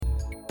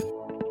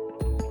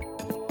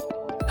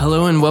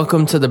Hello and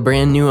welcome to the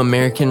brand new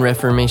American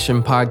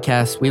Reformation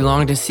podcast. We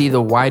long to see the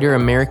wider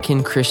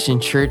American Christian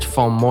church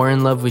fall more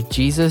in love with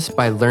Jesus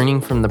by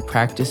learning from the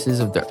practices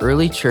of the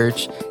early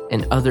church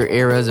and other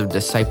eras of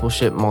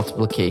discipleship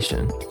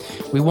multiplication.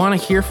 We want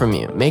to hear from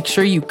you. Make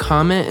sure you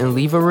comment and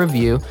leave a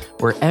review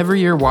wherever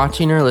you're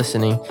watching or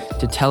listening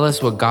to tell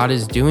us what God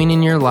is doing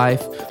in your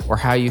life or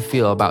how you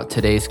feel about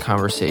today's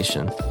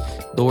conversation.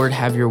 Lord,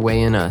 have your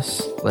way in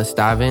us. Let's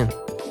dive in.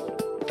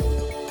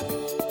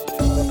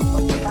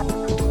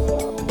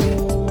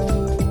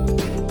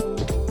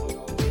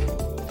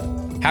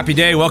 Happy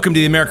day. Welcome to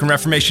the American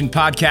Reformation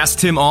Podcast.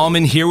 Tim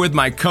Allman here with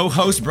my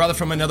co-host, brother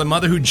from another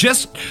mother who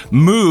just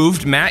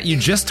moved. Matt, you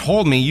just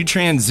told me you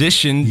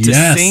transitioned to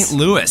St.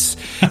 Louis.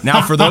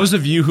 Now, for those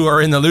of you who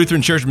are in the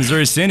Lutheran Church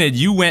Missouri Synod,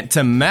 you went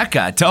to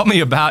Mecca. Tell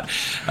me about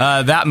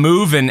that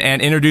move and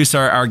introduce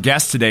our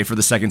guest today for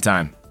the second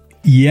time.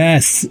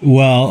 Yes.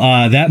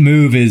 Well, that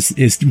move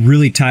is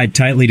really tied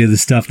tightly to the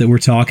stuff that we're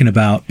talking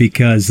about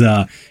because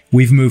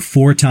we've moved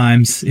 4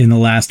 times in the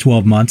last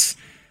 12 months.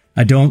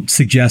 I don't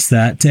suggest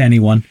that to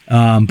anyone,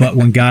 but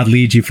when God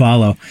leads, you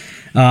follow.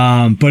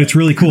 But it's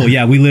really cool.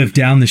 Yeah, we live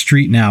down the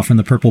street now from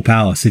the Purple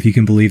Palace, if you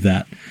can believe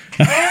that.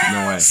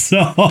 No way.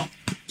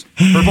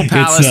 Purple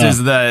Palace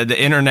is the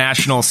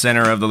international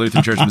center of the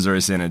Lutheran Church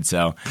Missouri Synod.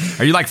 So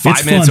are you like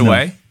 5 minutes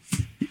away?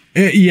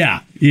 Yeah.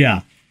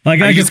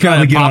 Like I could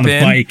probably get on the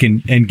bike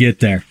and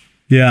get there.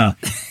 Yeah.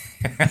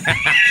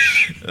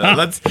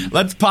 Let's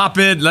pop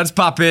in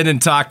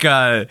and talk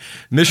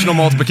missional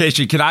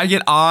multiplication. Can I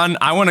get on?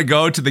 I want to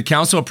go to the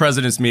Council of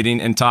Presidents meeting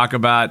and talk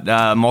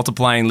about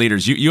multiplying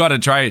leaders. You ought to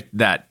try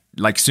that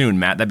like soon,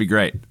 Matt. That'd be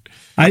great.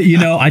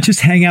 I just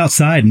hang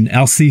outside and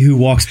I'll see who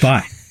walks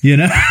by.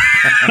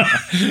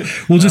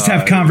 We'll just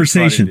have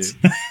conversations.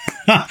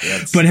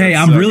 But hey,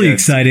 I'm really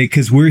excited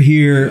because we're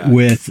here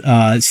with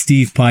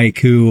Steve Pike,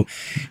 who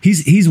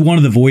he's one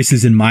of the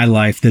voices in my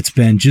life that's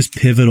been just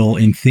pivotal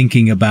in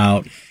thinking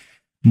about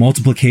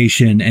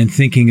multiplication and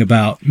thinking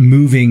about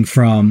moving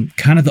from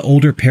kind of the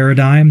older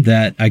paradigm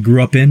that I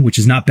grew up in, which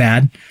is not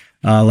bad,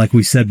 like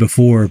we said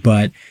before,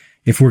 but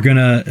if we're going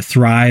to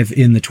thrive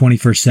in the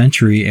 21st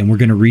century and we're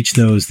going to reach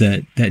those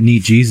that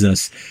need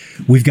Jesus,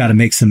 we've got to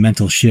make some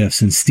mental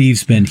shifts. And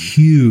Steve's been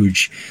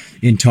huge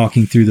in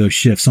talking through those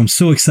shifts. So I'm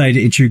so excited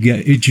to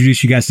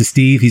introduce you guys to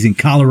Steve. He's in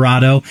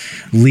Colorado,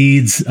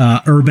 leads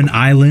Urban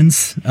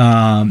Islands.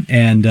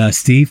 And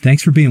Steve,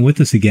 thanks for being with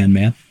us again,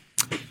 man.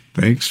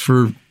 Thanks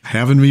for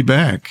having me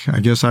back. I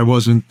guess I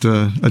wasn't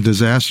a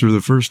disaster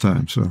the first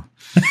time, so.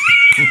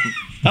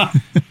 Not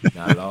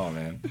at all,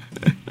 man.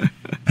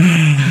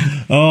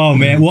 Oh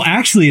man. Well,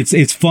 actually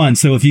it's fun.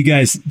 So if you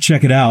guys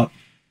check it out,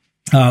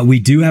 we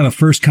do have a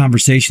first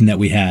conversation that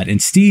we had,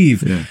 and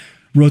Steve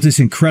wrote this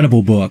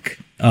incredible book,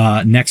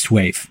 Next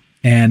Wave.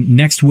 And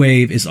Next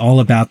Wave is all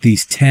about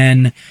these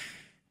 10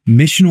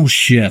 missional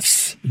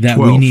shifts that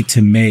 12. We need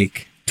to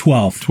make.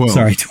 12.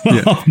 Sorry,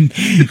 12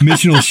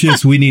 missional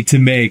shifts we need to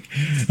make.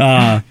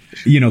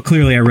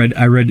 Clearly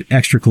I read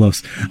extra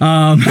close.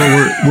 Well,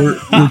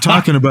 we're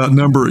talking about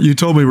number. You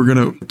told me we're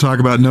going to talk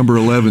about number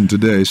 11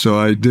 today, so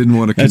I didn't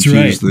want to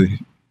confuse the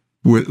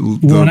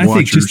and I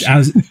think just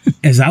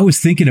as I was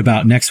thinking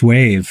about Next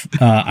Wave,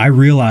 I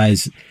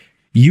realized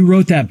you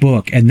wrote that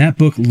book, and that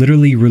book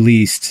literally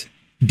released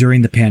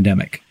during the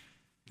pandemic.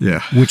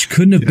 Yeah, which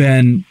couldn't have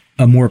been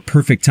a more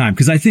perfect time,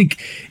 because I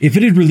think if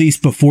it had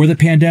released before the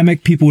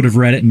pandemic, people would have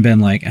read it and been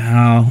like,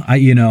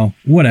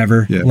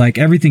 whatever. Yeah. Like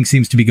everything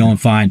seems to be going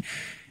fine.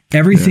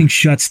 Everything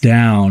shuts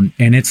down,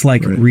 and it's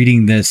like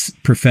reading this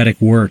prophetic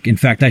work. In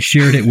fact, I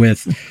shared it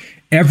with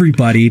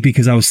everybody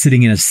because I was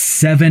sitting in a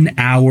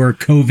 7-hour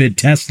COVID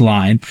test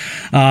line,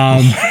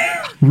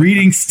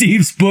 reading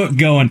Steve's book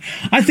going,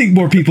 I think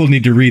more people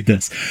need to read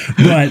this.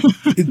 But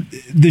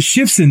the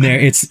shifts in there,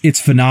 it's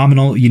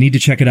phenomenal. You need to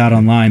check it out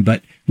online.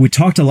 But we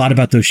talked a lot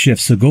about those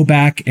shifts. So go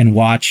back and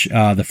watch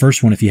the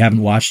first one if you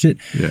haven't watched it.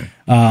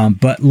 Yeah.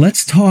 But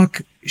let's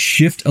talk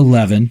shift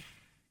 11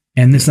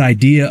 and this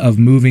idea of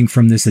moving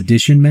from this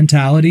addition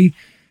mentality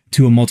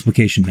to a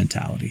multiplication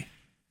mentality.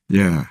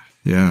 Yeah.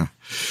 I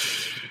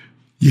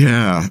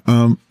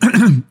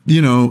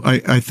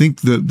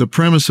think the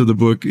premise of the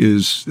book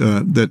is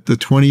that the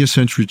 20th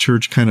century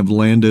church kind of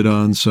landed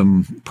on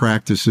some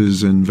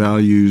practices and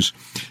values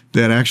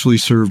that actually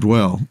served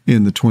well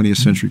in the 20th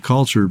century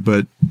culture,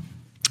 but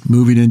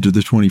moving into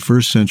the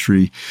 21st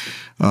century,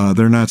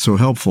 they're not so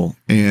helpful.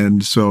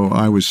 And so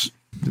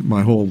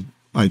my whole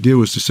idea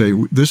was to say,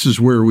 this is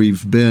where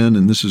we've been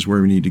and this is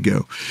where we need to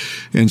go.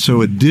 And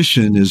so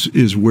addition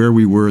is where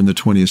we were in the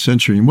 20th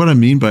century. And what I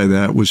mean by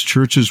that was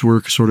churches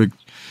were sort of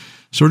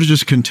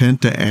just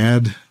content to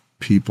add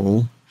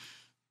people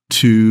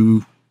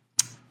to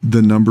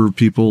the number of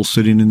people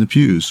sitting in the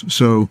pews.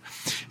 So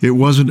it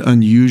wasn't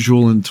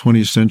unusual in the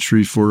 20th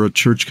century for a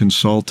church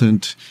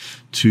consultant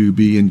to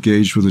be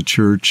engaged with a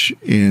church,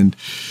 and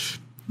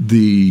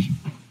the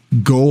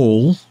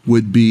goal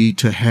would be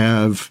to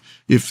have,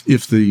 if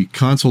the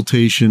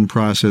consultation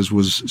process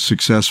was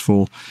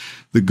successful,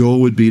 the goal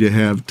would be to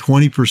have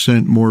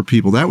 20% more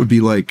people. That would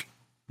be like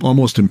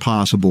almost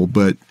impossible.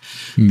 But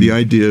the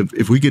idea of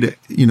if we could,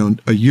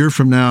 a year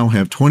from now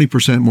have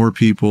 20% more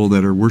people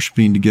that are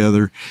worshiping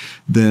together,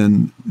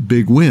 then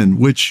big win,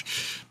 which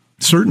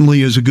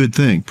certainly is a good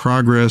thing.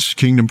 Progress,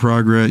 kingdom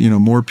progress,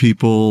 more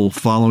people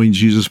following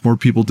Jesus, more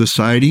people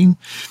deciding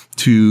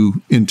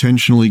to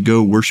intentionally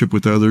go worship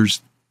with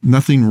others.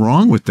 Nothing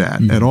wrong with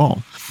that at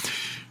all.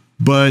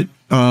 But,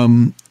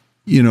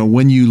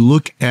 when you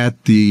look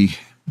at the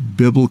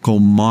biblical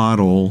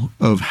model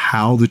of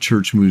how the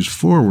church moves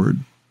forward,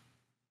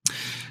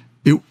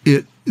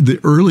 the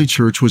early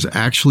church was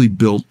actually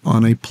built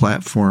on a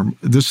platform.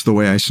 This is the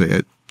way I say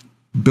it.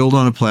 Built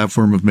on a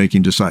platform of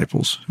making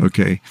disciples,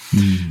 okay?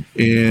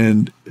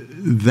 And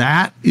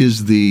that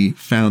is the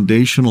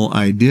foundational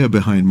idea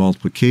behind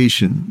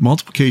multiplication.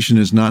 Multiplication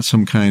is not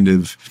some kind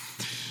of,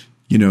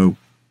 a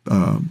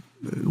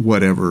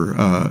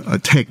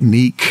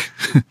technique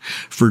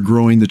for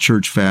growing the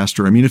church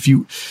faster. I mean, if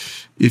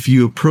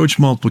you approach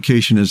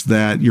multiplication as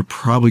that, you're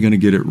probably going to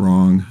get it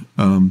wrong.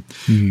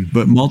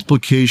 But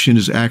multiplication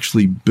is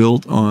actually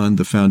built on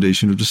the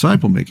foundation of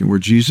disciple making, where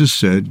Jesus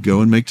said,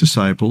 "Go and make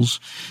disciples,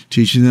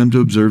 teaching them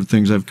to observe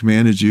things I've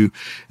commanded you."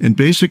 And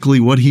basically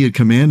what he had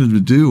commanded them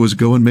to do was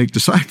go and make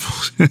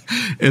disciples.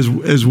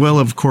 as well,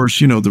 of course,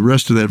 the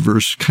rest of that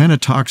verse kind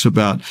of talks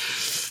about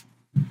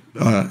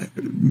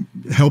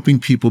helping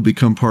people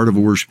become part of a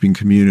worshiping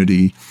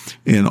community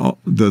and all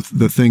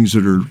the things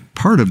that are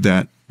part of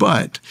that.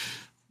 But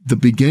the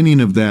beginning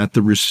of that,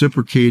 the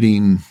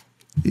reciprocating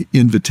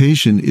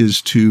invitation,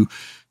 is to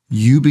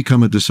you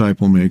become a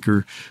disciple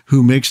maker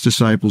who makes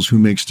disciples, who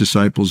makes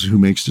disciples, who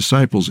makes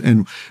disciples.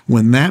 And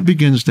when that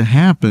begins to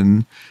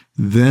happen,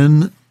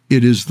 then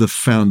it is the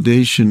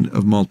foundation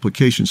of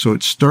multiplication. So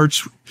it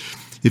starts,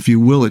 if you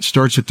will, it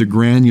starts at the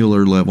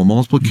granular level.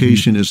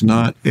 Multiplication is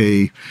not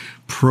a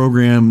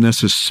program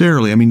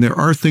necessarily. I mean, there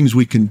are things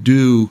we can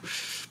do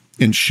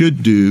and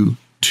should do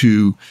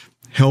to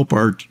help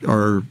our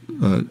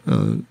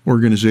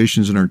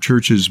organizations and our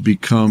churches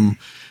become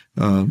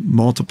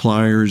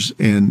multipliers,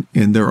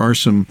 and there are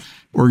some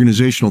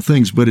organizational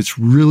things, but it's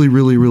really,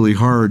 really, really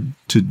hard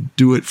to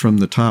do it from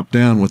the top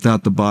down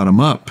without the bottom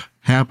up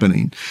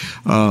happening.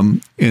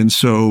 And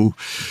so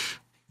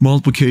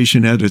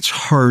multiplication at its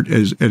heart,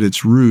 at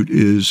its root,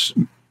 is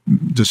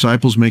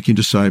disciples making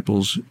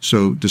disciples.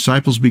 So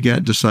disciples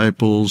beget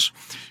disciples.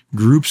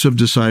 Groups of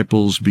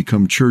disciples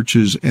become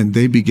churches, and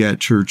they beget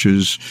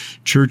churches.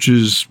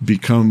 Churches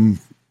become,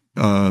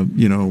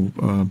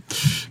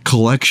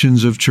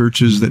 collections of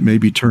churches that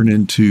maybe turn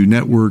into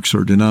networks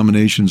or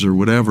denominations or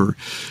whatever.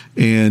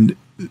 And,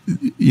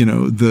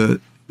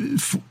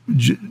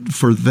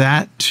 for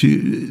that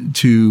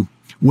to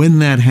when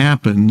that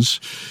happens,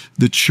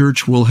 the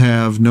church will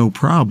have no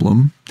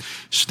problem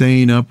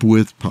staying up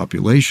with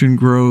population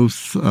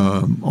growth,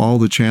 all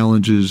the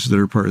challenges that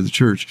are part of the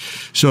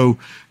church. So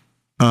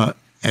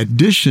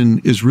addition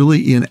is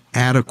really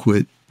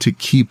inadequate to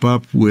keep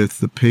up with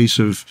the pace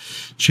of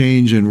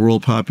change and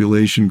world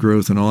population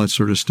growth and all that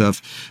sort of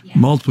stuff. Yeah.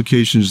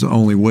 Multiplication is the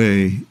only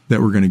way that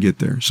we're going to get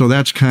there. So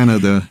that's kind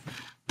of the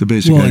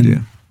basic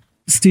idea.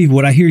 Steve,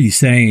 what I hear you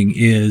saying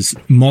is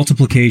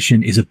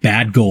multiplication is a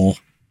bad goal,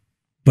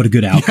 but a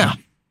good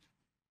outcome.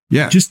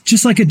 Yeah.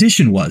 Just like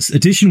addition was.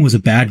 Addition was a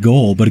bad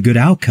goal, but a good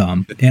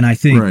outcome. And I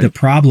think the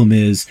problem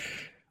is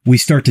we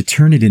start to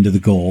turn it into the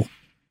goal.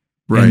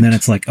 Right. And then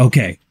it's like,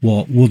 okay,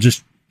 well, we'll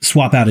just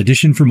swap out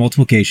addition for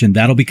multiplication.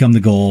 That'll become the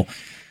goal.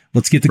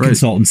 Let's get the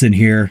consultants in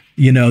here.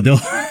 They'll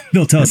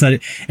tell us how to.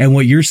 And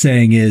what you're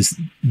saying is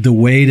the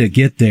way to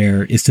get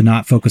there is to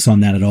not focus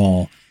on that at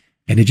all,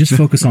 and to just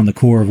focus on the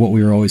core of what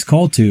we were always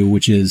called to,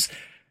 which is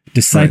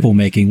disciple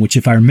making, which,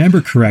 if I remember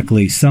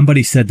correctly,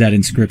 somebody said that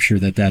in scripture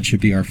that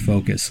should be our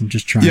focus. I'm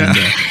just trying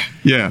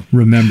to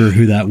remember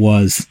who that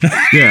was.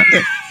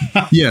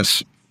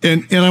 Yes.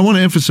 And I want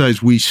to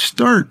emphasize, we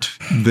start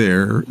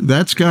there.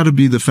 That's got to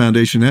be the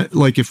foundation.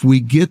 Like, if we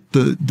get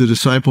the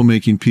disciple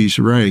making piece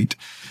right,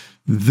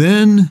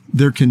 then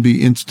there can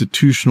be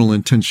institutional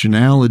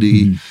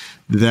intentionality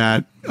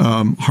that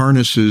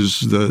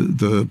harnesses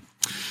the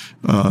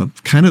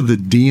kind of the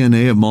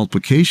DNA of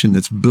multiplication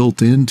that's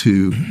built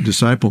into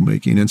disciple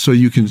making. And so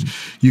you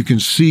can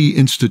see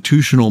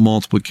institutional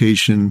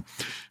multiplication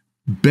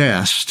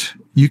best.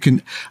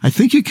 I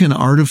think you can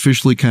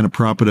artificially kind of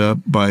prop it up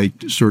by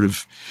sort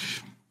of,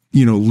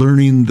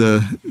 learning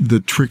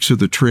the tricks of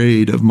the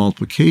trade of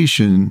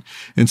multiplication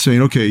and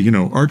saying, okay,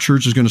 our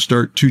church is going to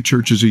start 2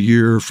 churches a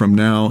year from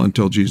now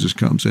until Jesus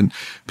comes. And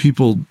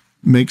people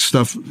make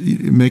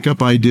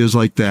up ideas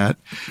like that,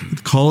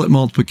 call it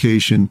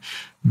multiplication,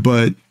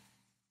 but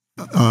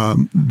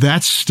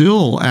that's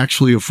still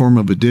actually a form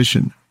of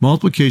addition.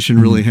 Multiplication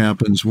really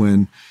happens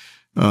when,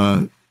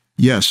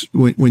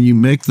 when you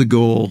make the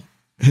goal,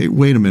 hey,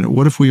 wait a minute,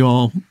 what if we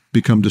all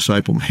become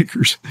disciple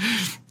makers?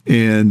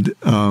 And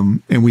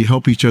we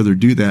help each other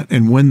do that.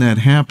 And when that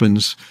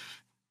happens,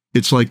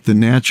 it's like the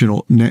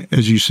natural,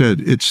 as you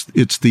said,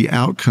 it's the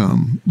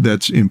outcome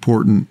that's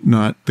important,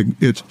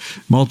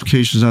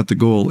 multiplication is not the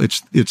goal.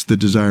 It's the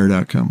desired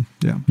outcome.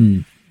 Yeah.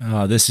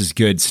 Oh, this is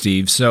good,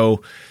 Steve.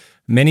 So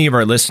Many of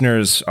our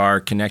listeners are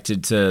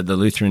connected to the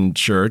Lutheran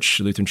Church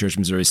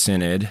Missouri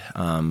Synod,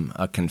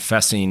 a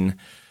confessing,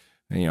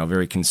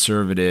 very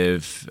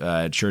conservative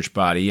church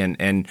body,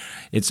 and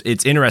it's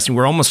interesting.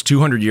 We're almost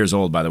 200 years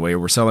old, by the way.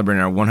 We're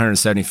celebrating our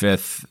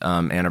 175th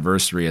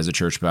anniversary as a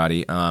church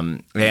body,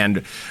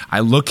 and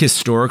I look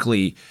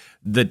historically,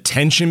 the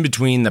tension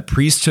between the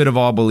priesthood of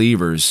all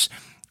believers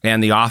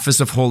and the office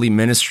of holy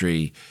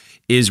ministry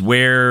is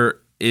where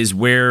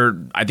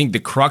I think the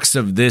crux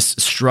of this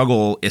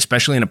struggle,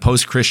 especially in a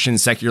post-Christian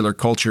secular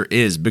culture,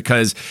 is,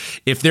 because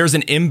if there's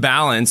an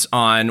imbalance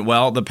on,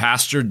 well, the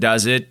pastor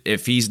does it,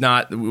 if he's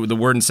not the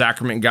word and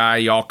sacrament guy,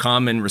 y'all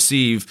come and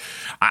receive.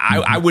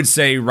 I would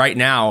say right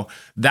now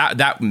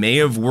that may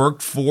have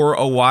worked for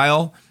a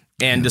while.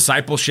 And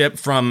discipleship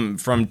from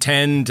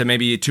 10 to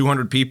maybe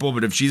 200 people.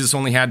 But if Jesus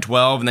only had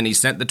 12 and then he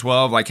sent the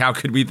 12, like, how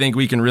could we think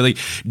we can really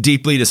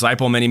deeply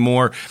disciple many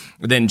more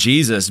than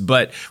Jesus?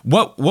 But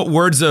what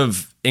words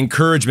of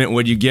encouragement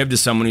would you give to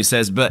someone who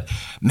says, but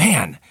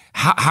man,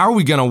 how are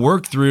we going to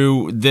work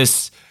through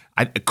this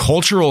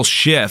cultural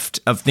shift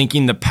of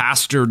thinking the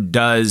pastor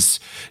does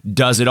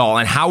it all?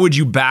 And how would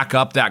you back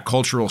up that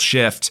cultural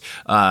shift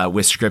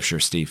with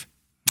Scripture, Steve?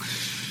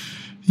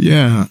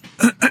 Yeah.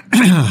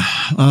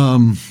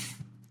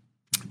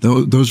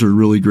 Those are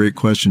really great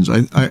questions.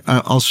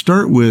 I'll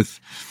start with,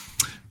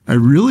 I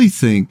really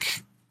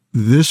think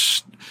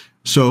this,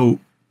 so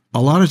a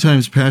lot of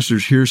times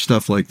pastors hear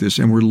stuff like this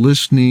and we're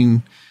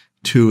listening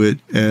to it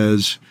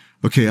as,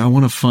 okay, I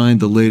want to find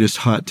the latest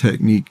hot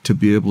technique to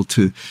be able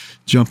to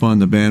jump on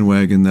the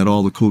bandwagon that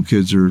all the cool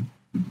kids are,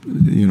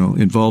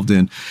 involved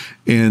in.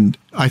 And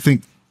I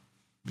think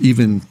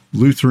even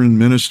Lutheran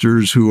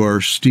ministers who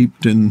are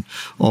steeped in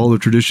all the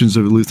traditions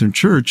of the Lutheran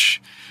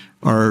Church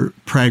are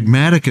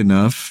pragmatic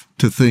enough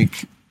to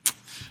think,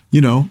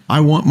 I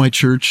want my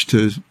church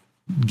to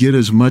get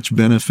as much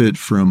benefit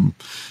from,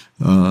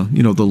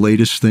 the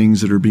latest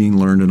things that are being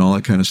learned and all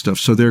that kind of stuff.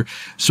 So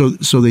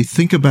they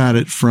think about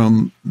it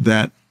from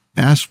that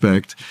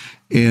aspect,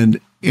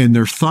 and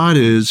their thought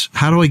is,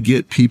 how do I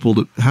get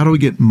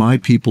my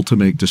people to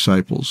make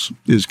disciples,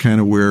 is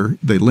kind of where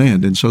they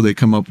land. And so they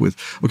come up with,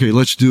 okay,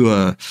 let's do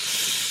a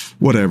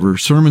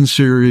sermon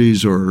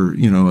series or,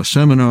 a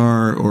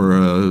seminar or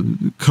a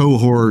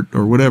cohort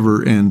or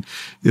whatever. And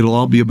it'll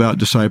all be about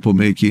disciple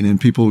making,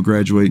 and people will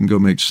graduate and go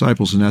make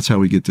disciples. And that's how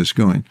we get this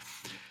going.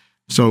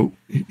 So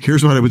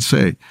here's what I would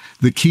say.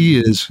 The key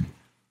is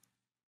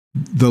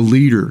the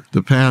leader,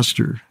 the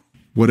pastor,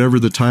 whatever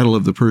the title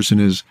of the person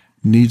is,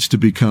 needs to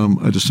become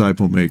a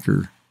disciple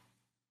maker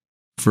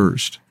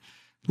first.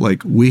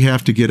 Like, we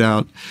have to get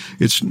out.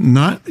 It's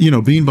not,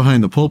 being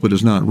behind the pulpit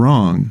is not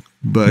wrong,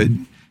 but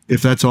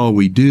if that's all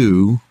we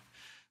do,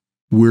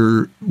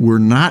 we're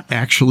not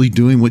actually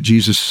doing what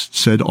Jesus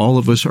said all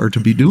of us are to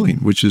be doing,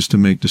 which is to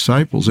make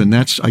disciples. And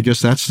I guess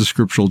that's the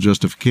scriptural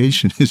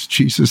justification, is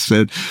Jesus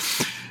said,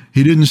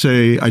 he didn't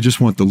say, I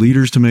just want the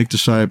leaders to make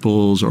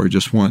disciples, or I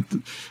just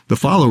want the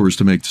followers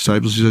to make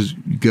disciples. He says,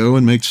 go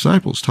and make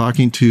disciples,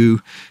 talking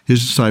to his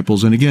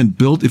disciples. And again,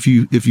 if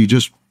you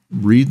just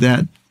read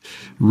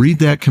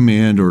that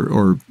command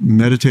or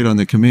meditate on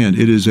the command,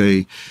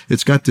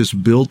 it's got this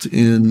built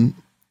in.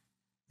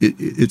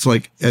 It's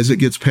like, as it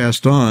gets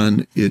passed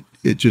on, it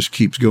just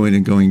keeps going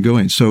and going and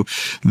going. So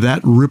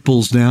that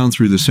ripples down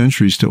through the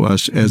centuries to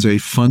us as a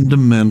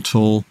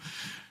fundamental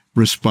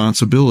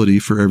responsibility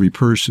for every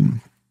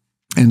person.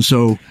 And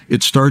so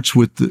it starts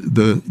with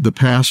the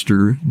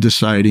pastor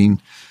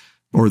deciding,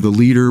 or the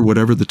leader,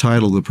 whatever the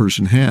title the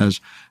person has,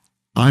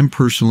 I'm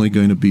personally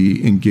going to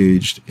be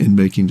engaged in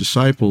making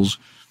disciples.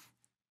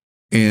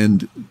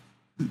 And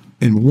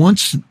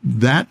once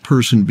that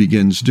person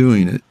begins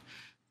doing it,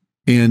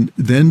 and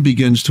then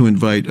begins to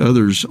invite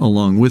others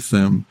along with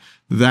them,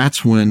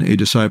 that's when a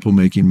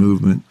disciple-making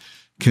movement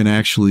can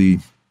actually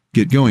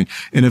get going.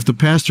 And if the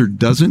pastor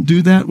doesn't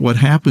do that, what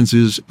happens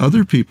is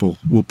other people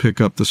will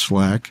pick up the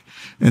slack,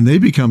 and they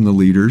become the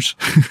leaders.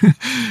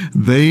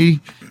 They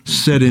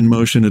set in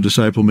motion a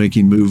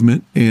disciple-making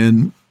movement,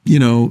 and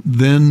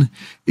then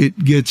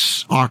it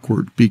gets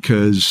awkward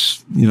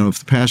because, if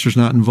the pastor's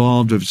not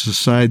involved, if it's a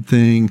side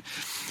thing,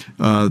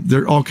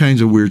 there all kinds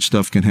of weird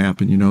stuff can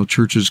happen.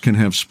 Churches can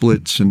have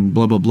splits and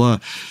blah, blah, blah.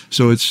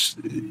 So it's,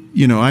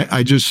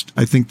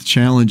 I think the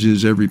challenge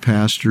is every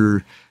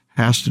pastor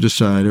has to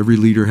decide, every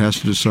leader has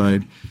to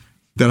decide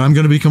that I'm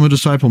going to become a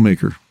disciple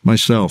maker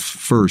myself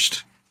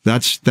first.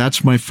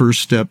 That's my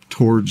first step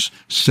towards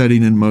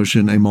setting in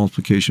motion a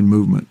multiplication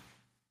movement.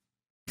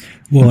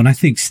 Well, and I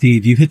think,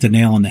 Steve, you hit the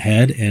nail on the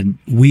head, and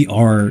we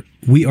are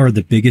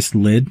the biggest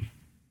lid,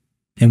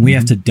 and we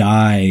have to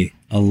die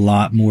a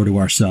lot more to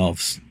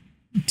ourselves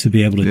to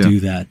be able to do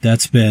that.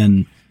 That's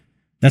been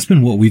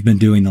what we've been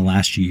doing the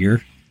last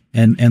year.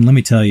 And let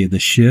me tell you, the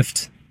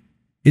shift,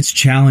 it's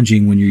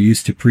challenging when you're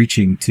used to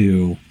preaching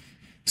to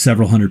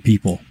several hundred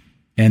people.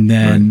 And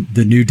then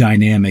the new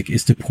dynamic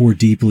is to pour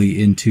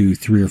deeply into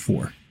 3 or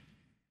 4.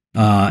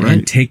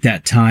 And take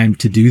that time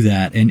to do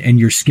that. And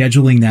you're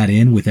scheduling that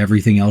in with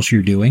everything else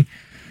you're doing.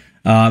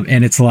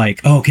 And it's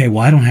like, okay,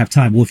 well, I don't have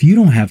time. Well, if you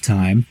don't have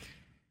time,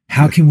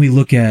 How can we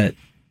look at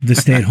the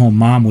stay-at-home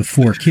mom with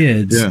 4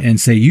 kids and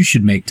say you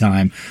should make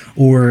time,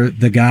 or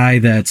the guy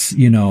that's,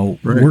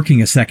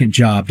 working a second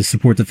job to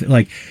support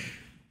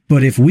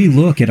but if we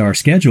look at our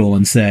schedule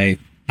and say,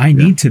 I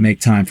need to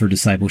make time for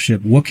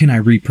discipleship, what can I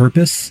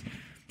repurpose?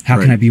 How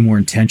can I be more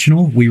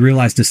intentional? We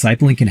realize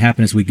discipling can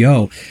happen as we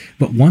go,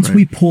 but once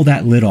we pull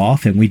that lid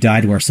off and we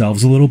die to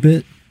ourselves a little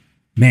bit,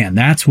 man,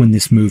 that's when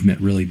this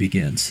movement really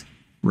begins.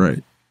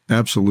 Right.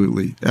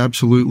 Absolutely.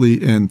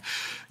 Absolutely. And,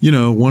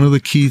 one of the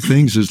key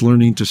things is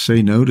learning to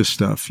say no to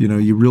stuff.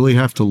 You really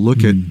have to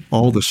look at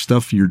all the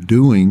stuff you're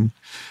doing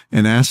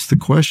and ask the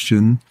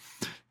question,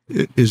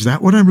 is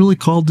that what I'm really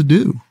called to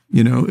do?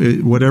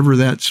 Whatever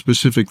that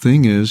specific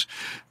thing is,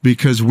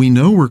 because we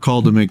know we're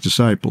called to make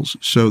disciples.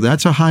 So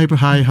that's a high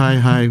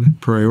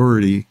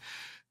priority.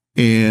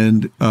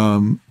 And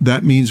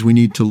that means we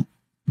need to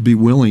be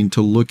willing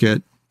to look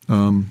at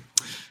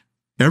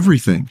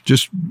everything.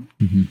 Just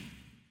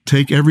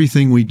take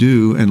everything we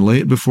do and lay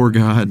it before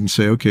God and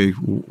say, okay,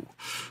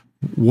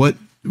 where,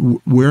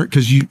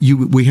 because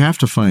we have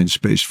to find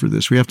space for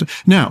this. We have to.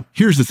 Now,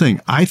 here's the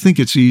thing. I think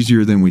it's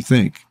easier than we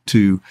think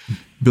to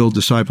build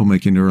disciple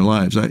making in our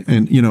lives.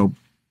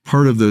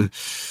 Part of the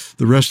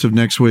rest of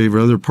Next Wave or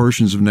other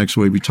portions of Next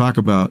Wave, we talk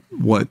about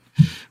what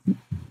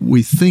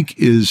we think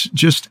is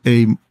just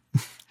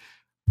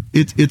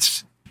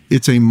it's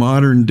a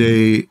modern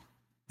day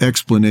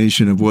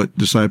explanation of what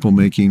disciple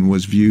making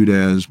was viewed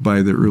as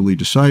by the early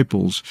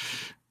disciples.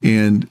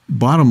 And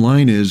bottom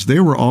line is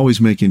they were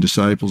always making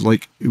disciples.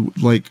 Like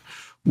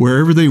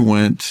wherever they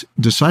went,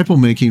 disciple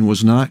making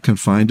was not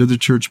confined to the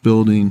church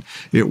building.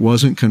 It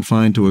wasn't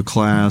confined to a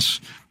class.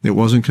 It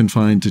wasn't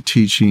confined to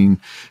teaching.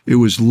 It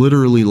was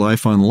literally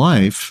life on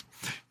life.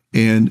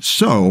 And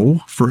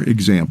so, for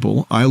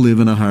example, I live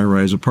in a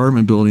high-rise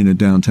apartment building in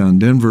downtown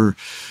Denver,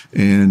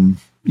 and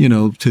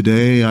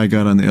today I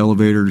got on the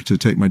elevator to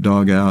take my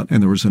dog out,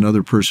 and there was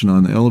another person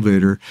on the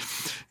elevator,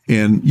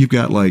 and you've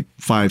got like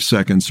 5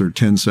 seconds or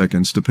 10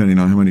 seconds, depending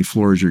on how many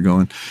floors you're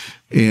going.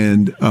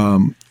 And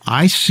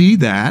I see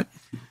that,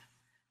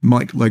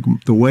 like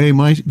the way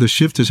the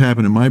shift has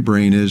happened in my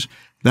brain is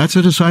that's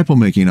a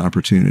disciple-making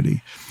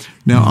opportunity.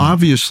 Now,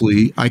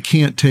 obviously, I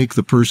can't take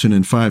the person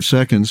in 5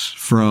 seconds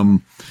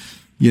from,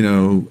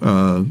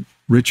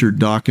 Richard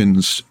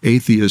Dawkins,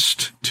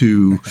 atheist,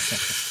 to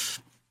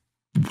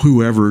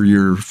whoever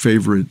your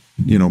favorite,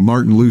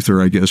 Martin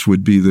Luther, I guess,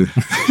 would be the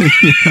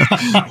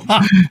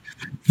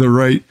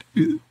right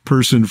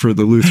person for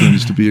the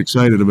Lutherans to be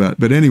excited about.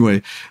 But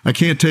anyway, I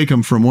can't take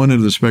them from one end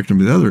of the spectrum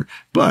to the other.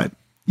 But,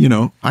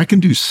 I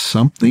can do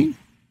something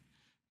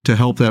to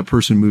help that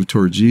person move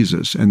toward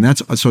Jesus. And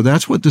that's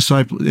what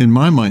disciple, in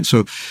my mind.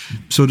 So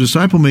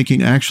disciple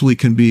making actually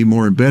can be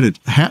more embedded.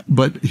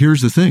 But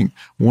here's the thing.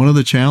 One of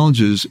the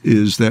challenges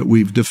is that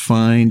we've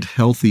defined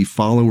healthy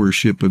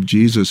followership of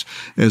Jesus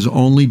as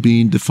only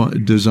being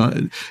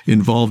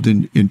involved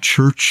in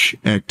church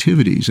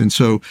activities. And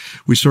so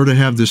we sort of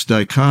have this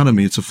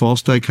dichotomy. It's a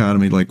false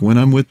dichotomy. Like when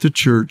I'm with the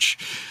church,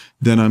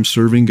 then I'm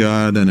serving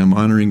God and I'm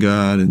honoring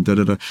God and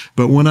da-da-da.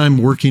 But when I'm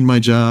working my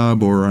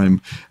job or I'm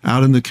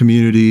out in the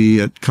community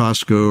at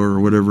Costco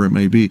or whatever it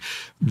may be,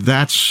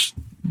 that's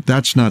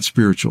not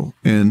spiritual.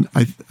 And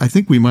I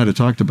think we might have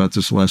talked about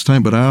this last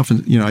time, but I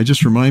often, I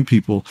just remind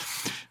people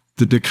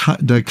the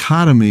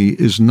dichotomy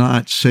is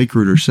not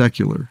sacred or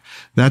secular.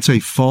 That's a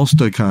false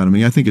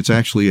dichotomy. I think it's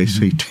actually a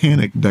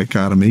satanic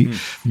dichotomy.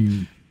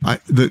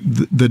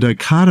 The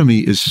dichotomy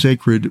is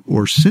sacred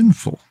or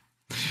sinful.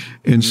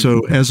 And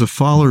so as a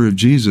follower of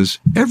Jesus,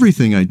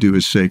 everything I do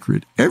is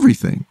sacred.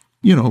 Everything,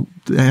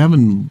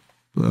 having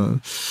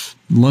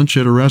lunch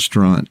at a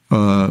restaurant,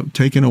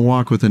 taking a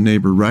walk with a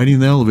neighbor, riding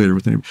the elevator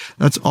with a neighbor.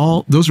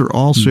 Those are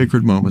all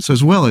sacred moments,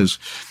 as well as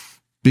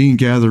being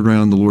gathered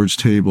around the Lord's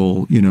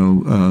table,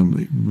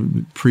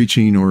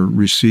 preaching or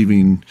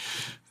receiving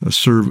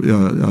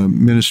a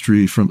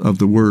ministry of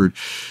the word.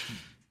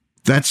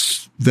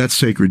 That's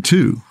sacred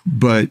too.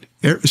 But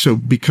so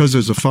because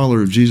as a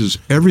follower of Jesus,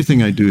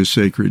 everything I do is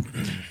sacred,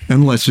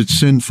 unless it's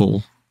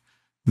sinful,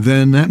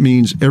 then that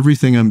means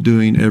everything I'm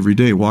doing every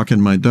day,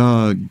 walking my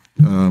dog,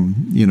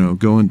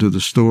 going to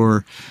the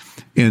store.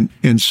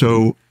 And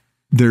so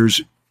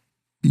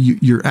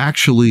you're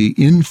actually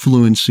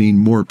influencing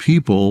more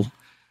people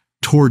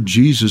toward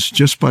Jesus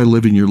just by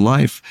living your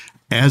life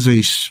as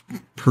a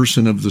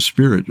person of the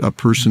Spirit, a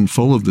person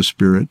full of the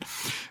Spirit.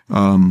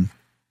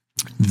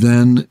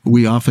 Then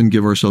we often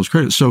give ourselves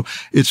credit. So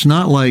it's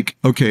not like,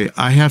 okay,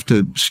 I have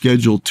to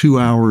schedule 2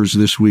 hours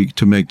this week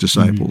to make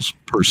disciples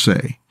per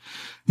se.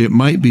 It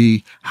might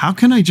be, how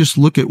can I just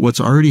look at what's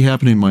already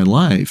happening in my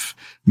life,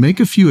 make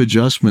a few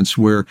adjustments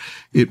where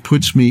it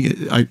puts me,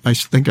 I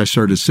think I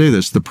started to say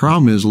this. The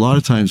problem is a lot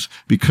of times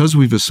because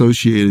we've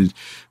associated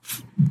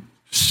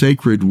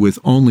sacred with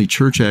only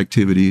church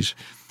activities,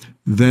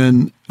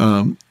 then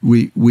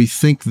we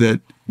think that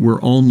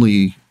we're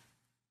only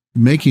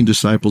making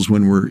disciples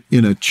when we're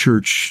in a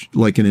church,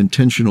 like an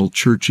intentional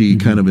churchy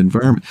kind of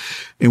environment.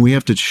 And we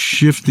have to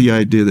shift the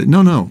idea that,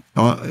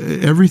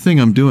 everything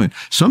I'm doing,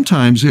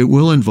 sometimes it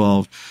will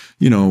involve,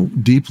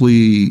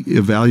 deeply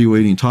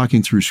evaluating,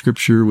 talking through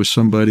scripture with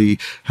somebody,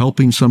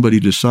 helping somebody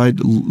decide,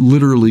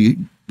 literally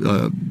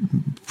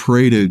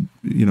pray to,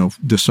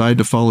 decide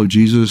to follow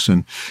Jesus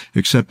and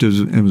accept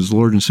him as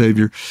Lord and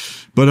Savior.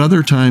 But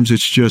other times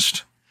it's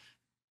just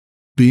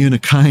being a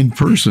kind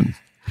person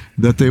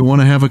that they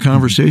want to have a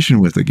conversation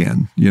with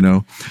again,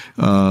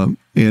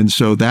 and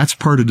so that's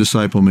part of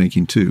disciple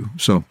making too.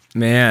 So,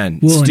 man,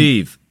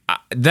 Steve,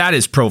 that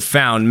is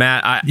profound,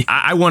 Matt.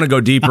 I want to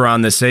go deeper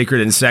on the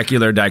sacred and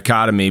secular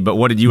dichotomy, but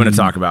what did you want to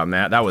talk about,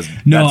 Matt? I was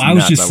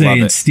just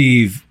saying,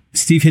 Steve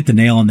hit the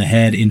nail on the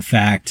head. In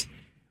fact,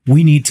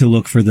 we need to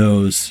look for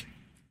those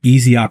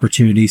easy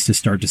opportunities to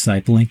start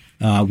discipling.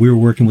 We were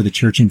working with a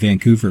church in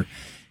Vancouver,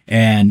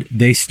 and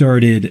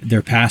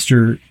their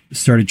pastor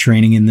started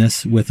training in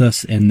this with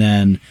us, and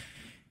then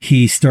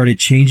he started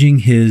changing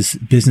his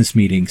business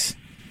meetings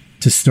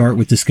to start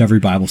with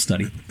Discovery Bible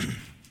Study.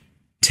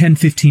 10,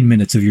 15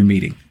 minutes of your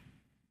meeting.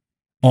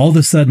 All of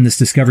a sudden, this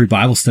Discovery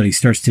Bible Study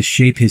starts to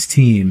shape his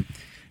team.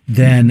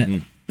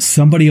 Then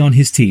somebody on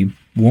his team,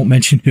 won't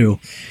mention who,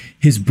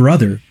 his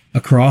brother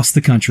across the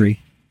country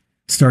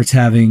starts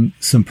having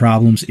some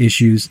problems,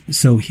 issues.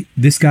 So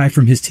this guy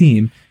from his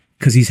team,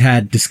 because he's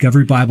had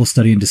Discovery Bible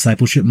Study and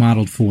Discipleship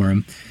modeled for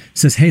him,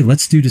 says, hey,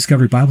 let's do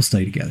Discovery Bible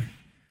Study together.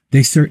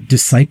 They start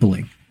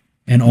discipling.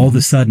 And all of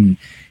a sudden,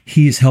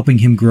 he is helping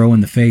him grow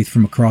in the faith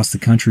from across the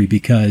country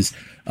because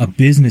a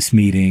business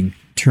meeting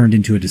turned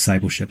into a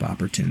discipleship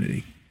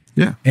opportunity.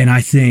 Yeah. And I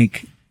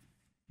think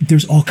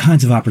there's all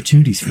kinds of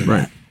opportunities for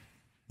that.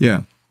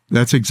 Yeah.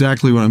 That's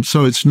exactly what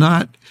so it's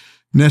not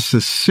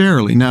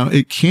necessarily, now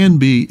it can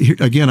be,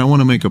 again, I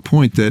want to make a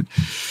point that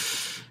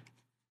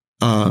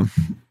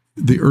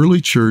the early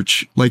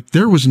church,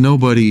 there was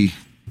nobody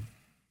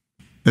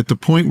at the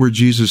point where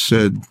Jesus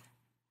said,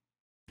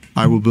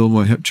 I will build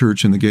my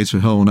church and the gates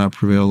of hell will not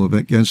prevail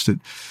against it.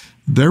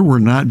 There were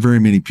not very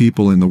many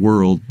people in the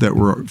world that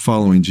were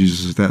following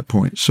Jesus at that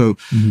point. So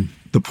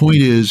the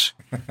point is,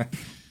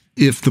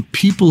 if the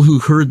people who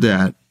heard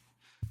that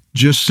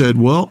just said,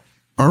 well,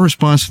 our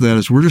response to that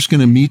is we're just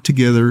going to meet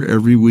together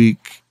every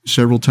week,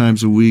 several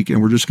times a week, and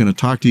we're just going to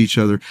talk to each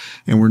other,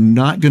 and we're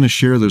not going to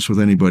share this with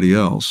anybody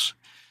else,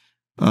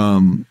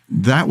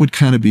 that would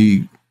kind of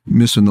be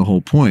missing the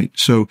whole point.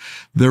 So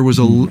there was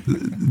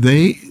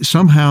they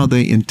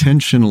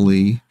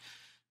intentionally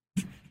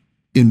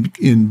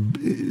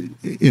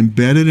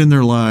embedded in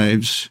their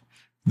lives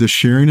the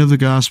sharing of the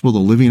gospel, the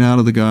living out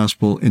of the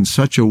gospel in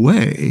such a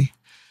way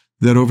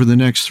that over the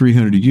next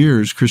 300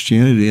 years,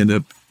 Christianity ended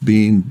up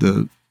being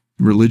the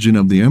religion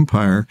of the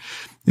empire.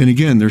 And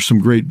again, there's some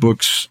great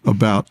books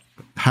about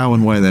how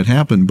and why that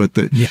happened, but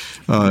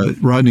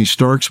Rodney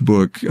Stark's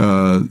book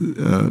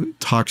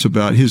talks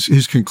about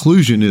his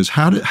conclusion is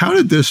how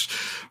did this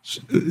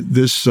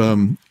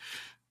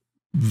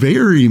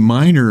very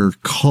minor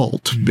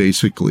cult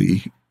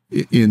basically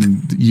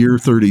in year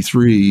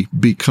 33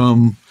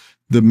 become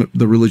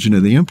the religion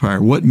of the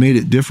empire? What made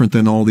it different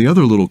than all the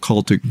other little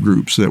cultic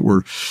groups that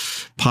were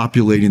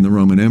populating the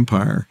Roman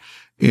Empire?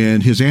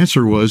 And his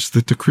answer was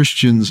that the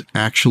Christians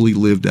actually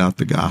lived out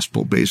the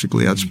gospel.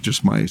 Basically, that's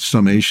just my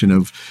summation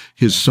of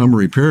his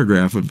summary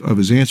paragraph of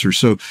his answer.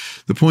 So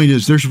the point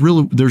is, there's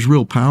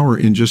real power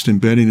in just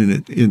embedding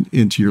it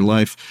into your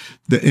life,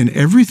 that in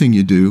everything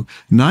you do,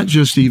 not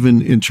just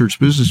even in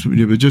church business,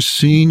 but just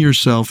seeing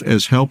yourself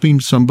as helping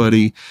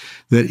somebody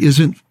that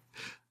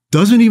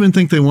doesn't even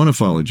think they want to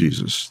follow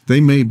Jesus. They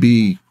may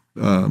be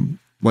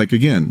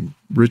again,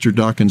 Richard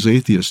Dawkins'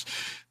 atheist.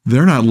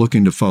 They're not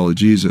looking to follow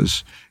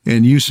Jesus.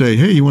 And you say,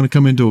 hey, you want to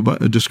come into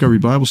a Discovery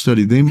Bible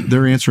Study?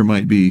 Their answer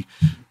might be,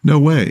 no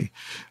way.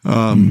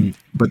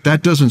 But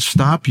that doesn't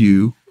stop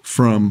you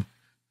from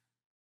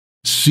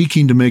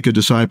seeking to make a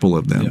disciple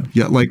of them.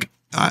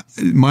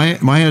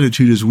 My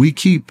attitude is we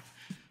keep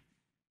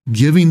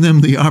giving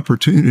them the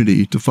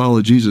opportunity to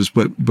follow Jesus,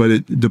 but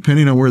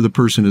depending on where the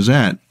person is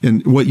at.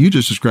 And what you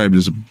just described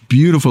is a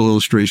beautiful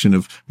illustration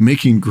of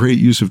making great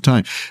use of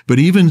time. But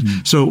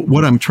even so,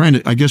 what I'm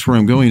I guess where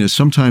I'm going is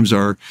sometimes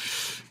our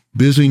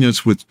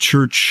busyness with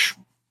church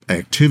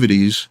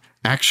activities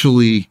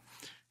actually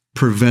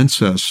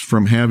prevents us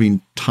from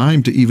having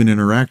time to even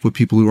interact with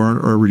people who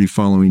aren't already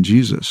following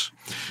Jesus.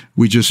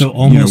 We just, so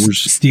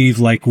almost, Steve,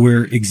 like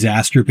we're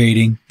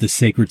exacerbating the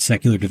sacred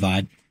secular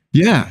divide.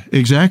 Yeah,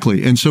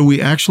 exactly. And so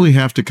we actually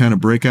have to kind of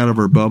break out of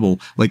our bubble.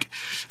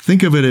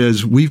 Think of it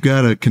as we've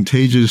got a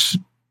contagious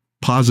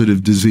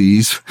positive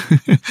disease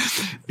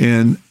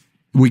and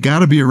we got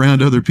to be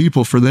around other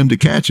people for them to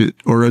catch it,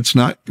 or it's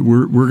not,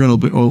 we're going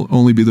to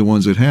only be the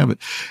ones that have it.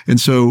 And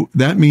so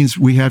that means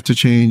we have to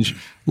change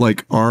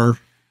our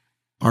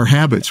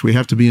habits. We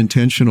have to be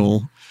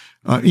intentional.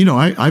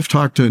 I've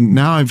talked to,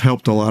 now I've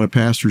helped a lot of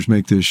pastors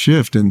make this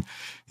shift, and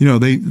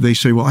they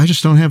say, well, I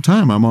just don't have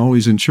time. I'm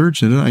always in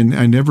church and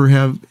I never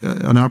have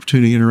an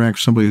opportunity to interact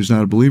with somebody who's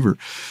not a believer.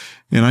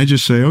 And I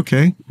just say,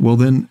 okay, well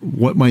then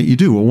what might you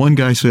do? Well, one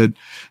guy said,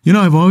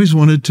 I've always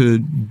wanted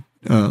to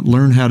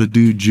learn how to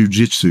do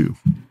jujitsu.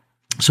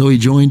 So he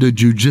joined a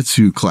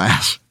jujitsu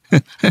class.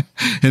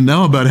 And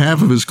now about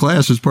half of his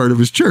class is part of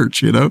his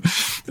church,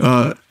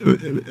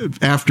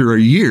 after a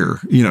year.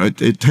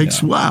 It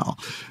takes a while.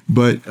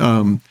 But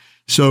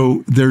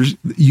so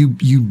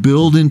you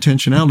build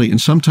intentionality.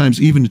 And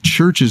sometimes even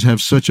churches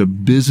have such a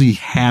busy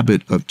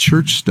habit of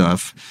church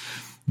stuff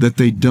that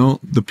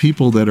the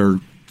people that are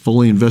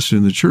fully invested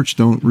in the church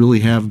don't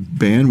really have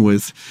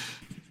bandwidth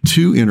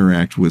to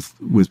interact with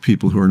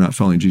people who are not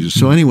following Jesus.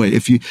 So anyway,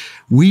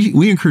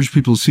 we encourage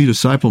people to see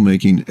disciple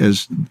making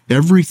as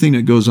everything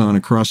that goes on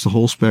across the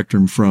whole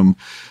spectrum, from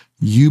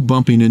you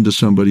bumping into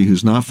somebody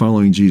who's not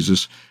following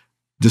Jesus.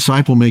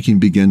 Disciple making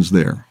begins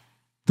there.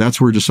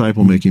 That's where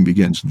disciple making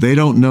begins. They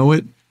don't know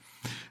it,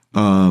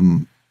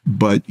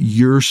 but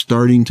you're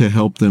starting to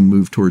help them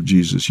move toward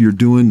Jesus. You're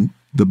doing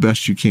the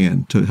best you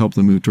can to help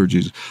them move toward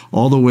Jesus,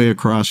 all the way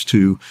across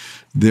to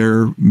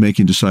they're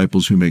making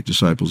disciples who make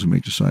disciples who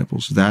make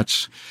disciples.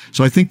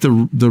 So I think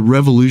the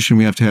revolution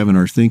we have to have in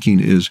our thinking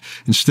is,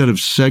 instead of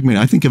segmenting,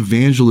 I think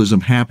evangelism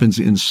happens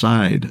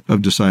inside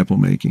of disciple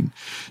making.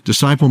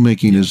 Disciple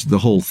making is the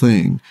whole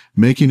thing.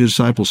 Making a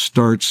disciple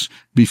starts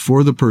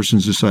before the person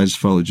decides to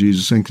follow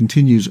Jesus and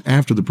continues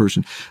after the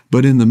person.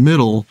 But in the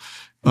middle,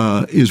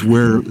 is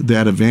where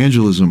that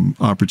evangelism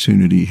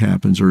opportunity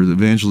happens, or the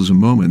evangelism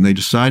moment, and they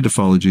decide to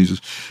follow Jesus.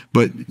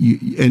 But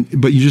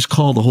you just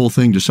call the whole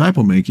thing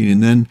disciple making,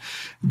 and then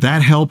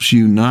that helps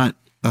you not.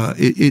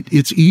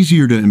 It's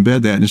easier to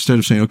embed that instead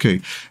of saying,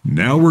 okay,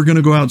 now we're going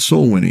to go out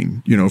soul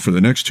winning, for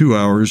the next 2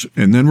 hours,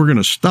 and then we're going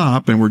to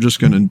stop and we're just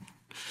going to.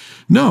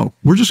 No,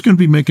 we're just going to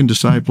be making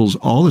disciples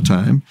all the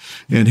time,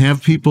 and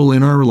have people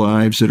in our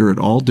lives that are at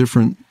all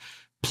different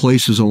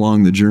places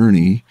along the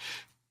journey,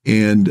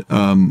 and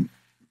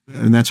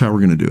that's how we're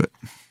going to do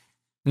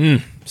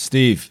it.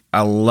 Steve,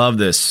 I love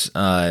this.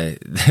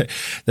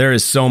 There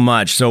is so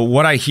much. So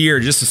what I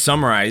hear, just to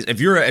summarize, if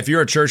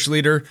you're a church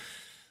leader,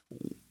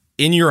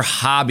 in your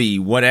hobby,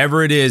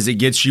 whatever it is, it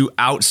gets you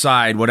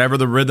outside, whatever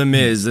the rhythm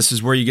is, this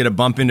is where you get to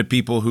bump into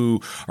people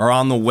who are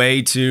on the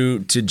way to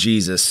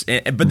Jesus.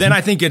 But then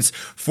I think it's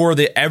for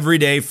the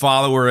everyday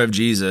follower of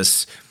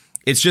Jesus,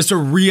 it's just a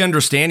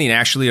re-understanding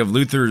actually of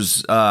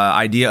Luther's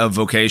idea of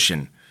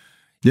vocation.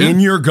 Yeah.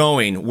 In your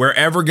going,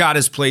 wherever God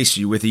has placed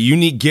you, with the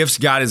unique gifts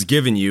God has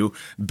given you,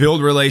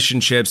 build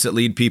relationships that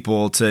lead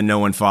people to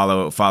know and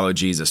follow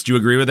Jesus. Do you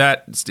agree with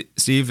that,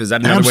 Steve? Is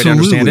that another way to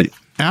understand it?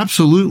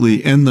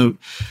 Absolutely. And the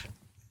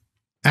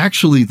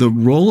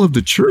role of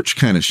the church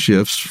kind of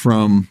shifts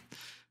from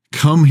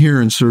come here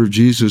and serve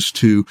Jesus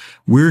to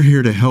we're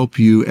here to help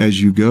you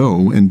as you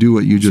go and do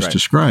what you just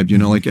described.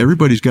 Like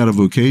everybody's got a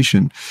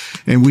vocation,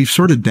 and we've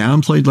sort of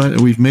downplayed that,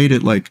 and we've made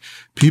it like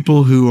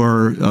people who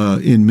are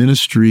in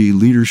ministry,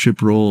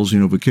 leadership roles,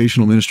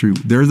 vocational ministry,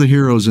 they're the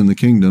heroes in the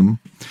kingdom,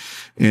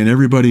 and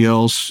everybody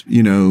else,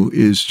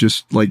 is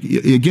just like,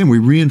 again, we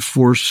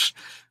reinforce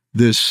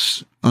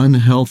this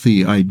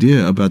unhealthy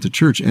idea about the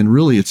church. And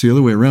really, it's the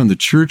other way around. The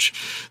church,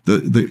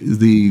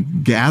 the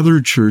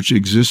gathered church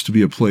exists to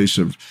be a place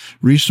of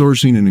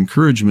resourcing and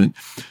encouragement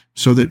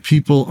so that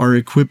people are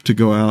equipped to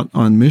go out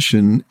on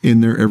mission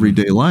in their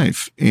everyday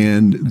life.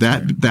 And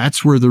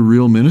that's where the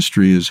real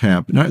ministry is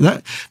happening.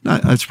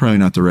 That's probably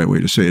not the right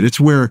way to say it. It's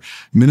where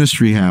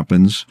ministry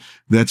happens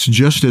that's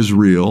just as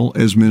real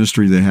as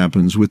ministry that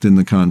happens within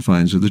the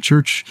confines of the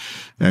church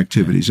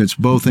activities. It's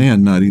both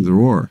and, not either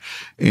or.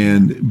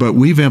 But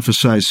we've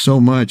emphasized so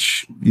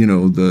much,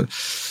 the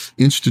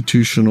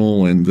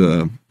institutional and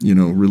the,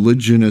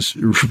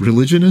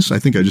 religionist, I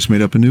think I just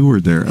made up a new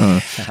word there,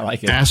 I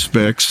like it.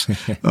 Aspects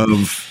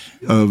of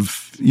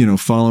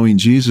following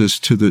Jesus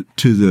to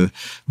the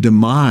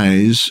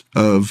demise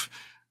of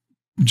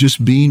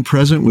just being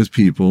present with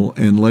people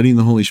and letting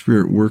the Holy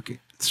Spirit work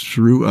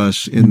through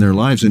us in their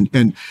lives.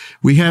 And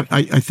we have,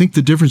 I think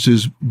the difference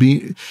is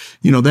being,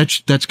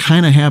 that's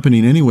kind of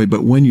happening anyway,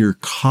 but when you're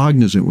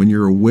cognizant, when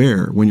you're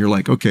aware, when you're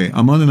like, okay,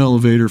 I'm on an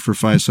elevator for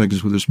 5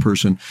 seconds with this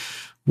person,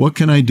 what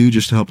can I do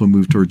just to help them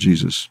move toward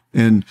Jesus?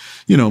 And,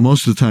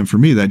 most of the time for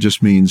me, that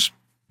just means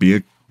be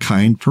a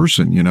kind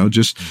person,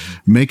 just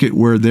make it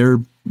where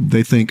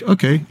they think,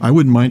 okay, I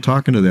wouldn't mind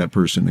talking to that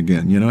person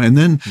again, and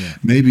then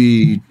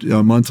maybe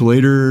a month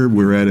later,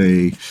 we're at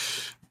a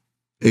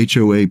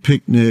HOA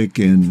picnic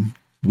and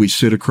we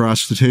sit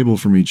across the table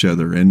from each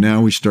other, and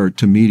now we start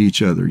to meet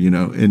each other,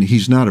 and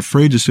he's not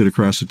afraid to sit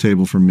across the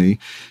table from me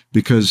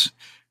because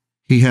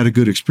he had a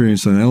good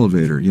experience on an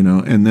elevator,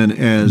 and then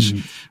as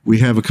we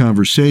have a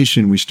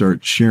conversation, we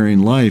start sharing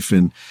life,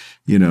 and,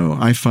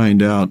 I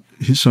find out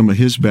some of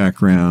his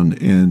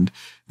background, and,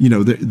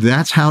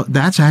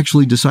 that's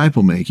actually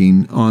disciple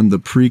making on the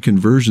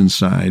pre-conversion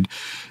side.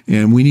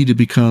 And we need to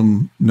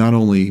become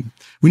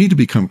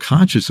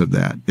conscious of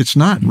that. It's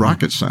not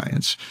rocket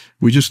science.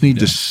 We just need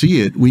to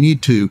see it. We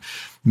need to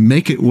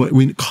make it what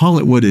we call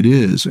it what it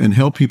is and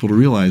help people to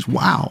realize,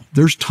 wow,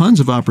 there's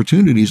tons of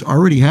opportunities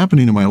already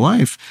happening in my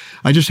life.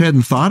 I just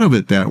hadn't thought of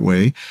it that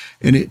way.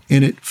 And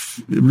it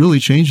really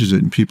changes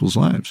it in people's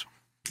lives.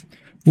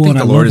 Well, and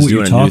I love what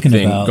you're talking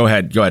about. Go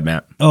ahead,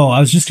 Matt. Oh, I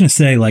was just going to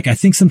say, like, I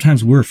think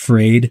sometimes we're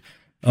afraid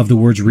of the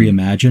words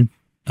reimagine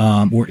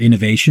or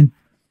innovation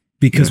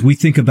because we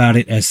think about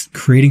it as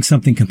creating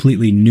something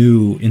completely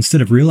new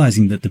instead of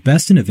realizing that the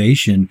best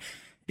innovation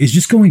is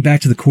just going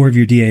back to the core of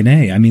your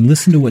DNA. I mean,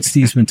 listen to what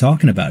Steve's been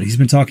talking about. He's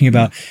been talking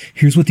about,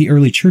 here's what the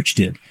early church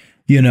did.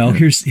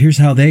 Here's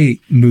how they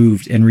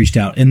moved and reached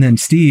out. And then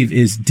Steve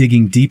is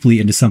digging deeply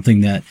into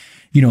something that,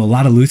 a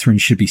lot of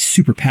Lutherans should be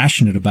super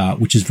passionate about,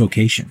 which is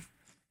vocation.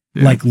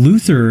 Yeah. Like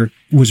Luther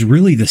was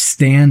really the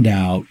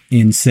standout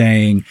in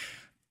saying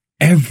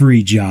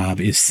every job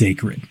is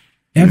sacred.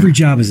 Every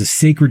job is a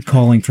sacred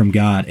calling from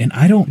God. And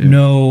I don't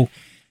know,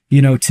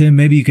 Tim,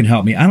 maybe you can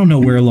help me. I don't know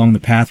where along the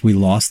path we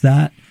lost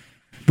that,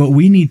 but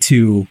we need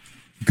to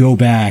go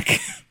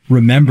back,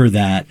 remember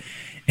that,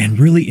 and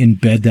really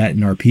embed that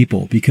in our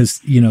people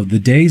because,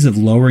 the days of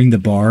lowering the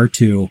bar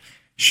to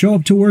show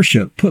up to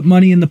worship, put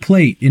money in the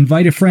plate,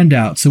 invite a friend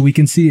out so we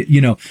can see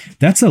it.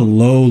 That's a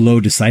low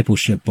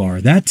discipleship bar.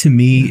 That to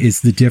me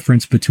is the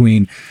difference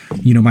between,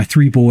 my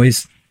 3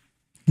 boys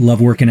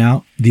love working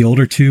out. The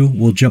older 2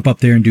 will jump up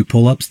there and do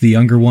pull-ups. The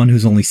younger one,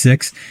 who's only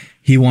 6,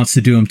 he wants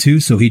to do them too.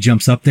 So he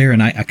jumps up there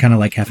and I kind of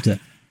like have to,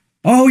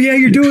 oh yeah,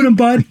 you're doing them,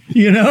 bud.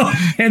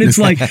 And it's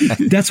like,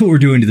 that's what we're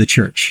doing to the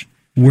church.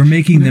 We're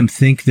making them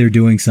think they're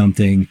doing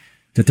something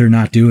that they're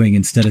not doing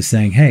instead of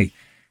saying, hey,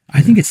 I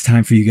think it's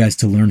time for you guys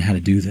to learn how to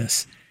do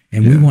this,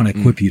 and we want to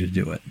equip you to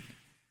do it.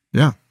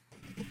 Yeah.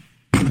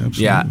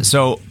 Absolutely. Yeah.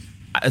 So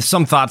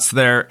some thoughts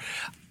there.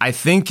 I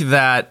think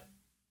that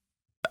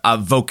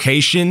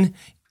vocation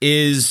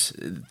is,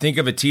 think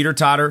of a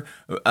teeter-totter,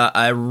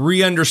 a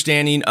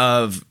re-understanding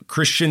of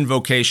Christian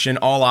vocation,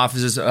 all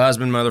offices,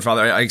 husband, mother,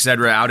 father,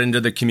 etc., out into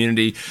the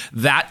community.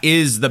 That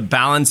is the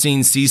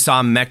balancing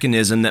seesaw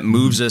mechanism that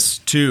moves us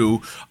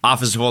to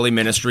office of holy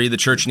ministry. The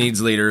church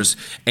needs leaders,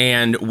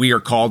 and we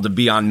are called to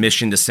be on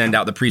mission to send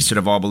out the priesthood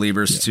of all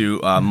believers to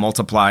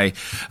multiply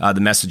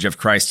the message of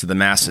Christ to the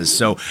masses.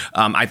 So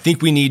I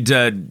think we need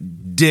to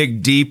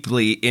dig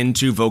deeply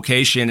into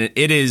vocation.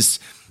 It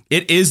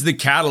is the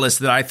catalyst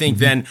that I think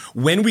then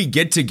when we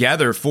get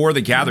together for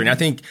the gathering, I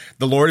think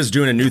the Lord is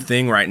doing a new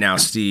thing right now,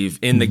 Steve,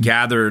 in the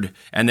gathered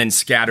and then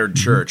scattered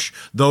church.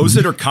 Those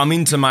that are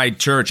coming to my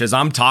church, as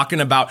I'm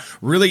talking about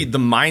really the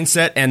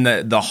mindset and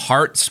the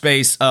heart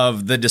space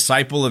of the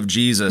disciple of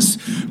Jesus,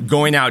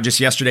 going out just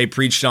yesterday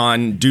preached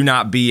on do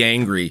not be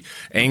angry.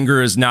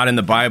 Anger is not in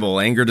the Bible.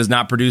 Anger does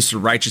not produce the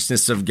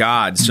righteousness of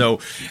God. So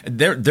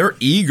they're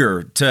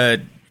eager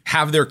to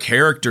have their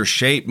character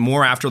shaped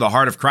more after the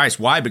heart of Christ.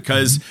 Why?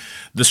 Because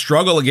the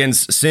struggle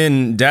against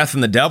sin, death,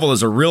 and the devil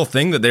is a real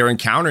thing that they're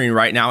encountering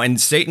right now. And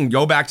Satan,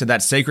 go back to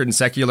that sacred and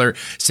secular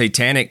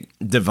satanic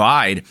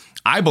divide.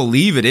 I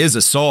believe it is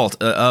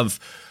assault of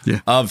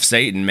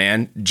Satan,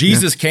 man.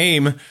 Jesus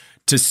came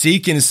to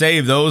seek and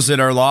save those that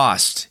are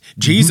lost.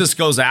 Jesus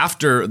goes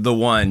after the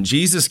one.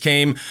 Jesus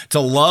came to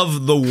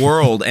love the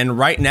world. And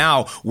right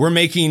now, we're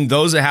making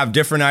those that have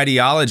different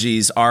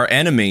ideologies our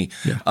enemy.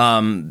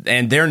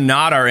 And they're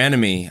not our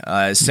enemy.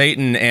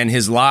 Satan and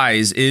his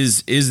lies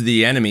is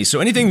the enemy. So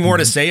anything more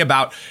to say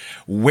about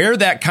where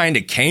that kind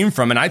of came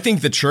from? And I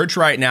think the church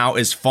right now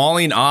is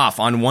falling off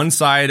on one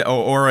side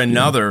or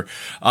another.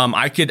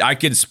 I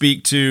could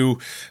speak to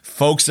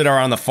folks that are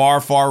on the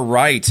far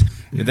right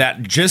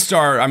that just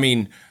are,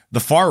 the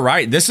far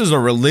right, this is a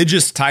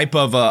religious type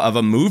of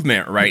a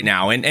movement right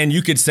now. And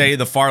you could say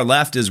the far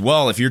left as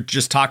well, if you're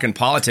just talking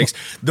politics.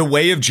 The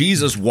way of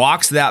Jesus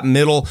walks that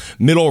middle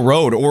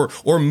road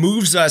or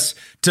moves us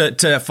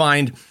to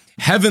find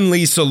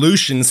heavenly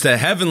solutions to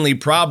heavenly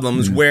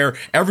problems where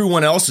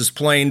everyone else is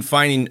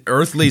finding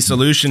earthly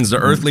solutions to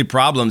earthly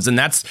problems. And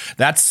that's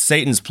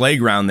Satan's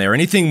playground there.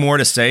 Anything more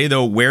to say,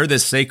 though, where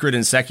this sacred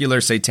and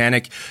secular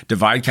satanic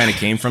divide kind of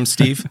came from,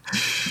 Steve?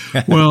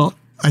 Well,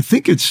 I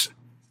think it's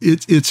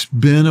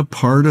been a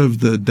part of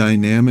the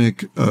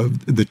dynamic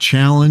of the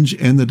challenge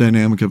and the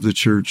dynamic of the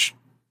church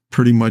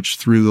pretty much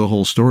through the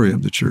whole story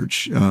of the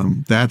church.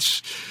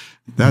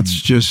 That's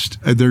just,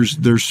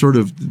 there's sort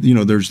of,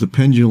 there's the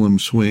pendulum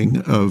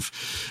swing of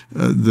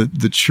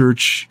the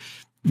church.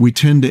 We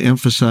tend to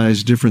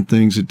emphasize different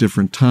things at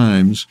different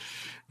times.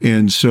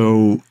 And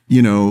so,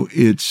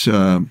 it's,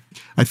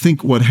 I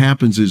think what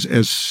happens is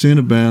as sin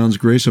abounds,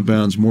 grace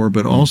abounds more,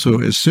 but also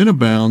as sin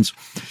abounds,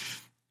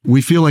 we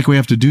feel like we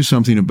have to do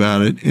something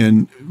about it,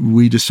 and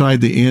we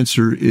decide the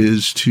answer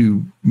is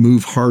to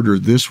move harder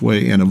this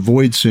way and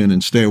avoid sin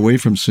and stay away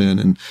from sin,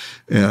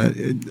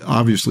 and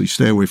obviously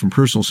stay away from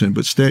personal sin.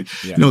 But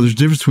there's a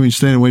difference between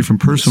staying away from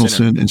personal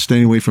sin and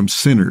staying away from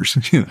sinners.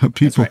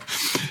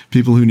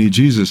 People who need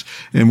Jesus.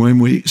 And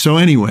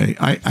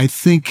I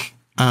think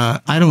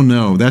I don't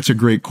know. That's a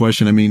great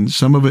question. I mean,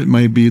 some of it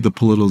might be the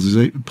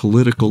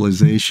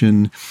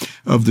politicalization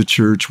of the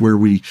church, where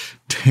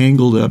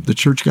the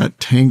church got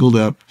tangled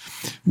up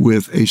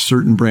with a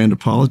certain brand of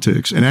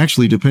politics. And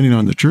actually, depending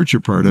on the church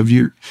you're part of,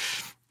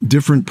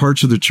 different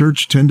parts of the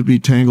church tend to be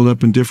tangled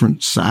up in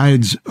different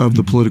sides of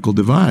the political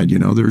divide.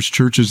 There's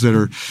churches that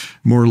are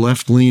more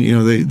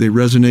left-leaning. They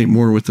resonate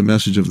more with the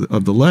message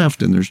of the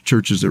left, and there's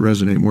churches that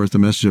resonate more with the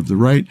message of the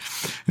right.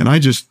 And I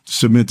just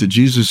submit that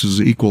Jesus is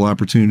an equal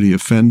opportunity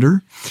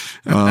offender.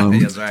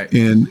 That's right.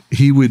 And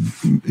he would,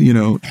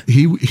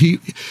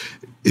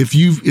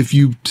 if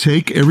you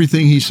take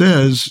everything he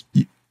says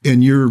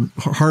and you're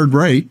hard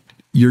right,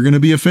 you're going to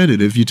be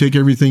offended. If you take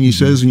everything he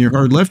says and you're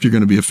hard left, you're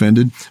going to be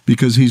offended,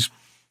 because he's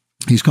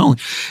calling.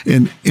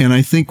 And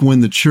I think when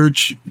the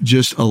church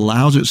just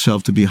allows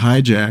itself to be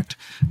hijacked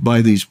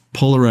by these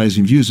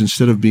polarizing views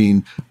instead of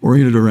being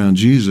oriented around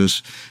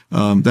Jesus,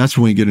 that's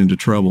when we get into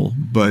trouble.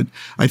 But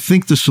I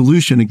think the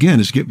solution, again,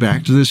 is get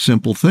back to this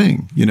simple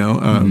thing.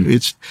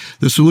 It's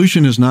the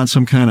solution is not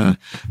some kind of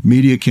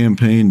media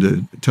campaign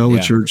to tell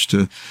the church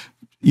to,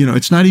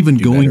 it's not even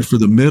going for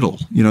the middle.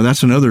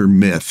 That's another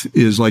myth,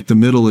 is like the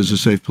middle is a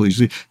safe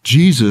place.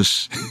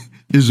 Jesus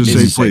is a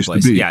safe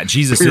place to be. Yeah,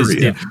 Jesus is.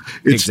 Yeah,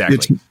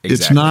 exactly.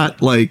 It's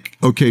not like,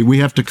 okay, we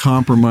have to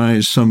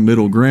compromise some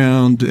middle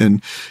ground,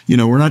 and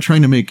we're not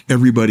trying to make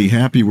everybody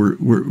happy.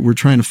 We're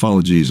trying to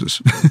follow Jesus.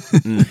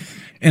 And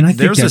I think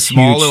there's that's a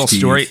small huge, little Steve.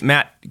 story,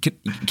 Matt.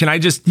 Can I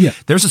just? Yeah.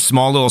 There's a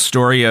small little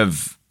story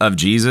of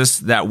Jesus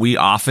that we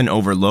often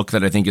overlook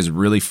that I think is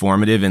really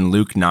formative in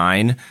Luke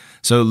 9.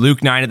 So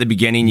Luke 9 at the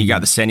beginning, you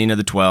got the sending of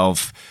the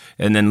 12.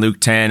 And then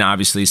Luke 10,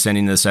 obviously,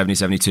 sending the 70,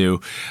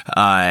 72.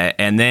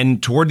 And then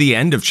toward the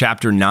end of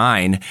chapter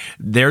 9,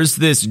 there's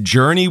this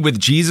journey with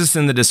Jesus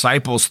and the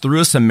disciples through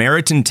a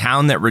Samaritan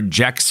town that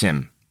rejects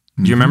him.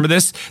 Do you remember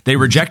this? They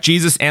reject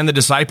Jesus and the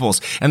disciples.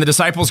 And the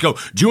disciples go,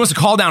 do you want us to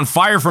call down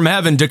fire from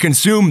heaven to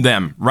consume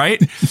them,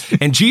 right?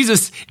 And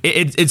Jesus,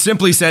 it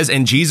simply says,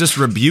 and Jesus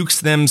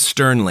rebukes them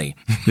sternly,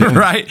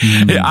 right?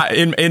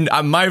 In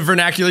my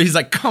vernacular, he's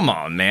like, come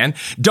on, man.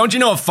 Don't you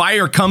know if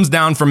fire comes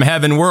down from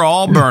heaven, we're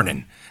all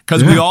burning?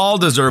 Because we all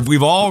deserve,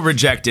 we've all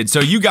rejected. So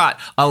you got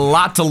a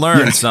lot to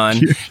learn, son,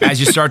 as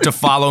you start to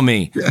follow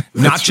me.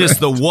 Not just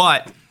the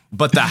what,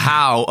 but the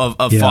how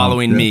of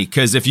following me.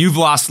 Because if you've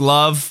lost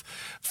love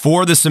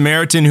for the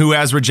Samaritan who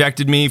has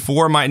rejected me,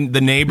 for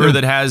the neighbor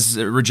that has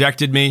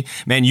rejected me,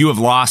 man, you have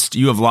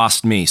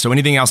lost me. So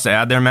anything else to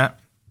add there, Matt?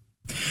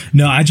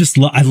 No, I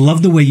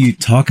love the way you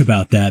talk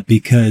about that,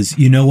 because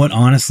you know what?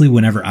 Honestly,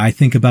 whenever I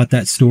think about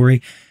that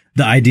story,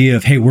 the idea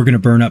of, hey, we're going to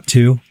burn up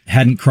too,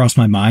 hadn't crossed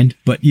my mind.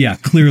 But yeah,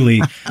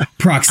 clearly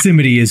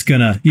proximity is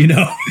going to,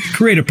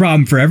 create a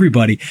problem for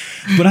everybody.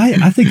 But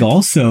I think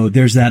also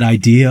there's that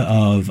idea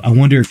of, I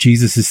wonder if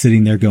Jesus is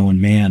sitting there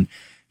going, man,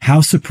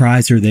 how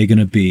surprised are they going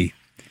to be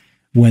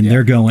when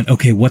they're going,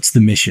 okay, what's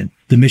the mission?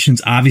 The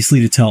mission's obviously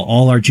to tell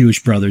all our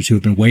Jewish brothers who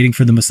have been waiting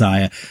for the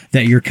Messiah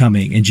that you're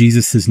coming. And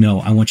Jesus says,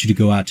 no, I want you to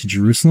go out to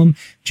Jerusalem,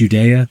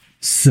 Judea,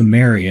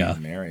 Samaria,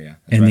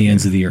 and the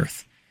ends of the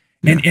earth.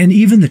 Yeah. And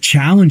even the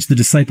challenge the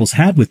disciples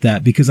had with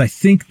that, because I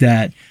think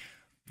that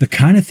the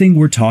kind of thing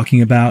we're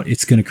talking about,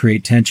 it's going to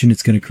create tension.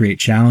 It's going to create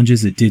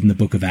challenges. It did in the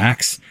book of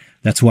Acts.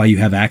 That's why you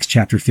have Acts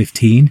chapter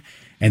 15.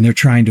 And they're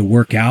trying to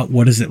work out,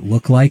 what does it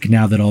look like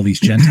now that all these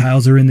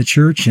Gentiles are in the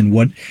church, and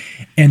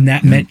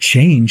that meant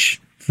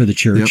change for the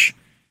church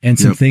and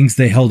some things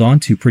they held on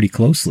to pretty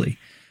closely.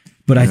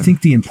 But I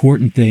think the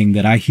important thing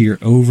that I hear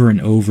over and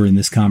over in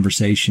this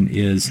conversation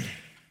is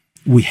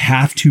we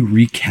have to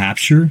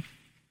recapture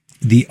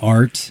the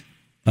art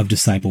of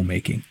disciple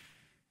making.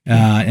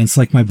 And it's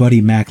like my buddy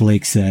Mac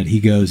Lake said. He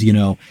goes,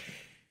 in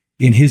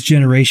his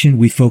generation,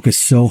 we focus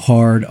so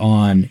hard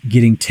on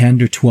getting 10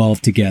 to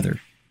 12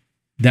 together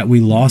that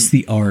we lost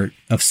the art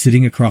of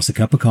sitting across a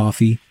cup of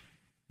coffee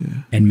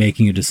and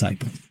making a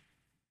disciple.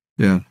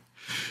 Yeah.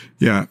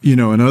 Yeah.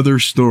 Another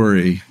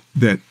story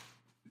that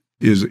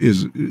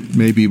is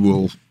maybe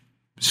will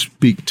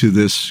speak to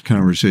this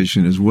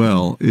conversation as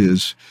well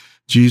is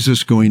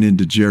Jesus going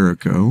into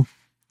Jericho.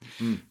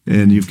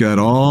 And you've got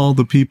all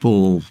the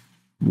people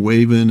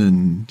waving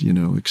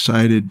and,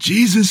 excited.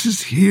 Jesus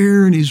is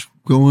here, and he's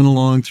going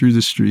along through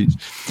the streets.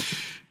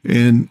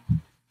 And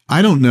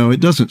I don't know. It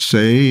doesn't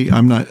say,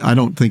 I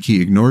don't think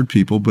he ignored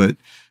people, but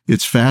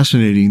it's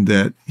fascinating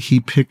that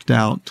he picked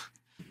out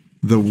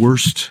the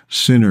worst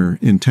sinner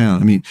in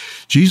town. I mean,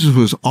 Jesus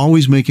was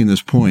always making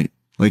this point.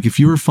 Like, if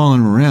you were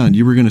following him around,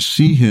 you were going to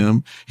see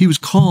him. He was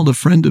called a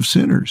friend of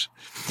sinners.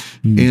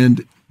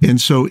 And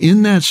so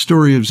in that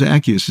story of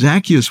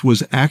Zacchaeus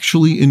was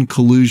actually in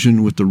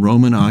collusion with the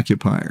Roman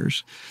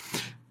occupiers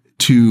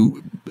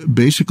to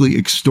basically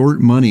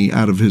extort money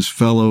out of his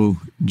fellow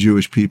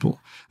Jewish people.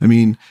 I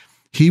mean,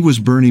 he was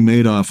Bernie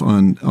Madoff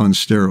on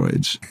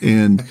steroids.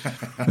 And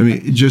I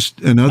mean,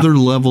 just another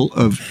level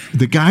of,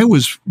 the guy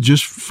was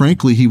just,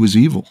 frankly, he was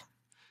evil.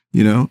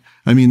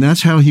 I mean,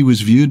 that's how he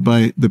was viewed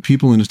by the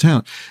people in his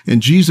town.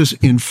 And Jesus,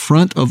 in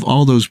front of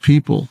all those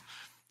people,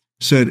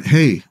 said,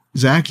 hey,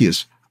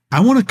 Zacchaeus, I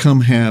want to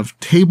come have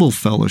table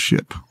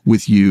fellowship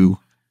with you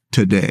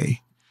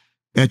today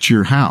at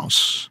your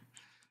house.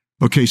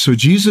 Okay, so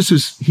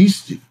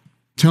he's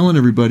telling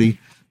everybody,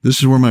 this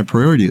is where my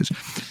priority is.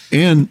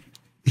 And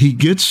he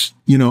gets,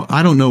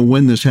 I don't know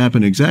when this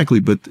happened exactly,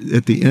 but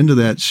at the end of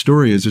that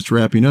story, as it's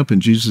wrapping up,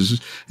 and Jesus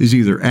is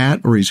either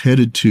at or he's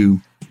headed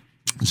to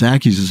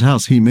Zacchaeus'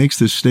 house, he makes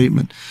this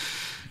statement: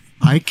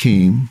 I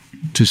came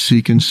to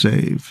seek and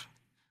save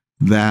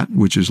that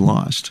which is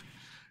lost.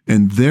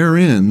 And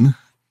therein,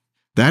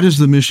 that is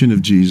the mission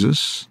of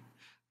Jesus.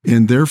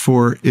 And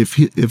therefore, if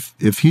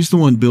he's the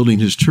one building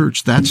his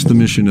church, that's the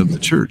mission of the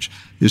church,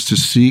 is to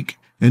seek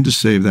and to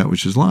save that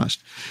which is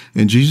lost.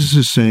 And Jesus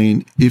is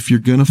saying, if you're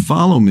going to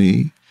follow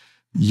me,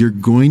 you're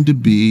going to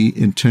be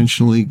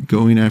intentionally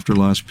going after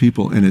lost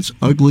people. And it's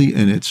ugly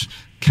and it's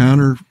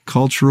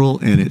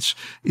countercultural and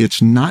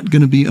it's not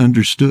going to be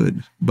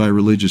understood by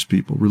religious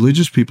people.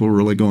 Religious people are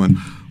really going,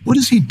 what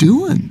is he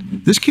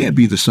doing? This can't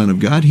be the Son of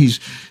God. He's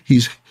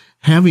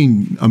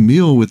having a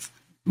meal with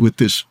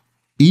this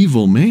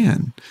evil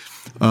man.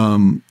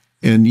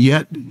 And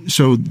yet,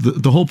 so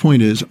the whole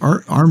point is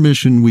our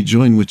mission we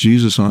join with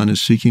Jesus on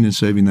is seeking and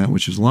saving that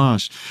which is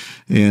lost.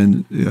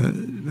 And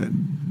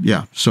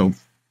so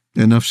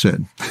enough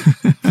said.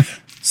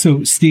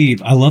 So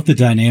Steve, I love the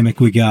dynamic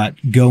we got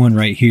going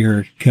right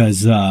here,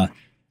 because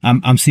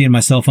I'm seeing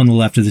myself on the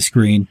left of the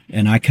screen,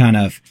 and I kind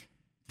of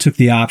took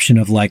the option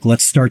of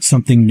let's start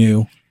something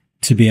new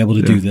to be able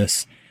to do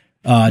this.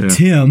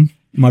 Tim,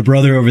 my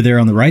brother over there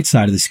on the right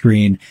side of the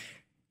screen,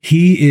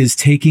 he is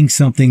taking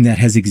something that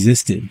has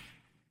existed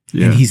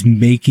and he's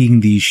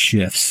making these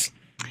shifts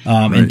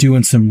and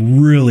doing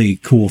some really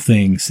cool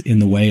things in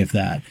the way of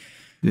that.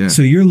 Yeah.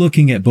 So you're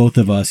looking at both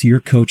of us, you're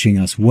coaching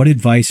us. What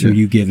advice are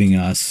you giving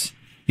us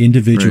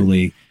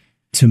individually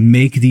to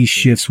make these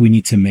shifts we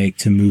need to make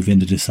to move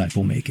into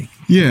disciple making?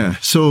 Yeah.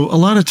 So a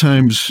lot of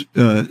times,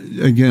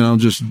 again, I'll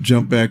just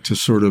jump back to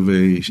sort of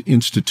a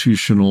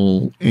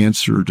institutional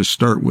answer to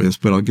start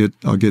with, but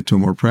I'll get to a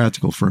more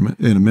practical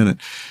in a minute.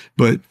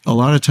 But a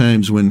lot of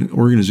times when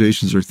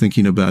organizations are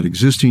thinking about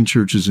existing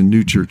churches and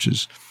new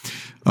churches,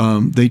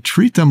 they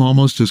treat them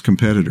almost as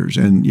competitors.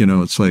 And,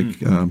 it's like,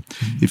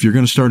 if you're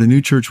going to start a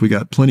new church, we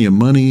got plenty of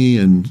money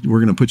and we're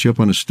going to put you up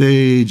on a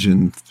stage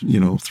and,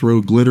 throw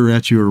glitter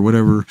at you or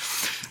whatever.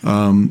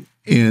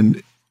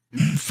 And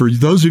for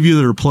those of you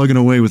that are plugging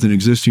away with an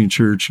existing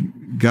church,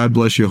 God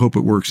bless you. I hope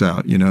it works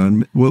out,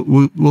 and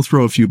we'll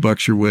throw a few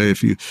bucks your way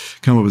if you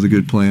come up with a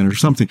good plan or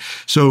something.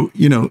 So,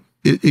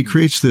 it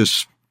creates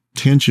this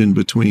tension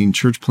between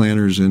church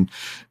planners and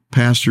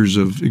pastors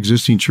of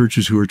existing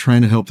churches who are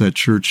trying to help that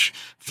church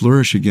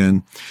flourish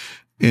again,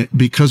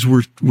 because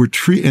we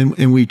treat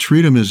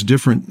them as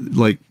different.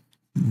 Like,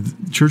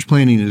 church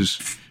planning is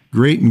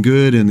great and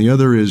good, and the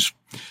other is,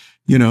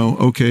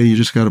 okay, you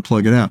just got to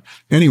plug it out.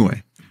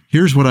 Anyway,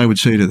 here's what I would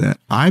say to that.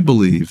 I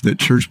believe that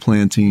church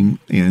planting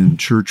and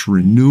church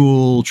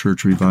renewal,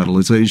 church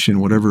revitalization,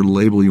 whatever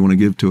label you want to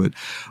give to it,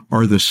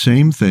 are the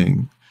same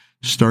thing,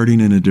 starting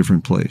in a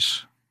different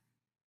place.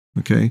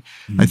 Okay?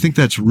 I think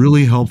that's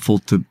really helpful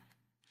to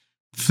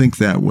think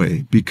that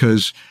way,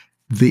 because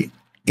the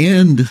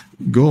end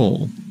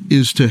goal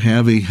is to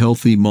have a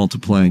healthy,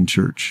 multiplying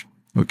church.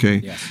 Okay?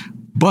 Yes.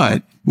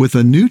 But with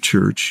a new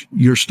church,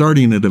 you're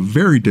starting at a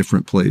very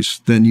different place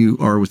than you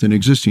are with an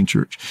existing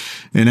church.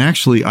 And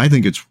actually, I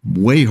think it's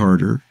way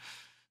harder.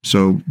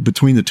 So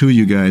between the two of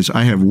you guys,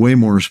 I have way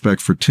more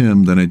respect for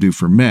Tim than I do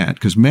for Matt,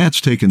 because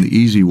Matt's taking the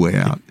easy way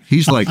out.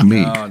 He's like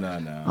me.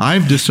 No.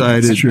 I've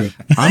decided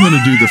I'm going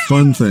to do the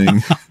fun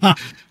thing,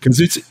 because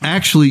it's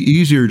actually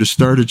easier to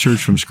start a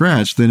church from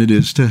scratch than it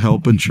is to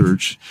help a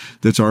church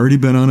that's already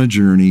been on a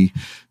journey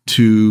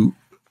to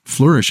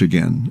flourish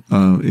again.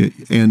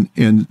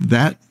 And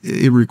that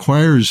it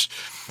requires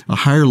a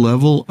higher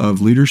level of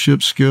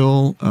leadership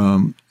skill.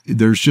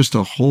 There's just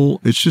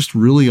it's just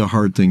really a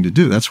hard thing to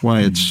do. That's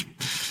why it's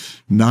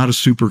not a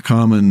super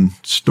common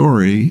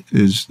story.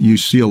 Is you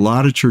see a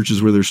lot of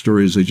churches where their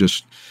story is they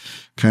just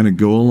kind of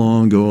go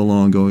along.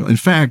 In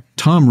fact,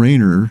 Tom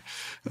Rainer,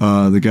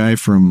 the guy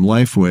from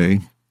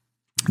Lifeway,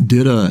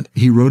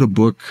 he wrote a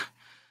book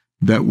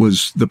that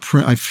was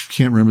I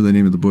can't remember the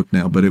name of the book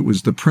now, but it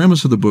was the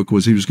premise of the book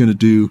was he was going to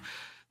do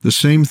the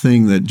same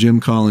thing that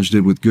Jim Collins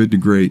did with Good to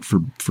Great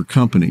for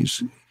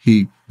companies.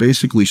 He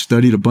basically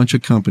studied a bunch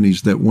of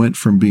companies that went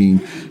from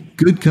being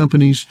good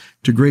companies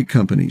to great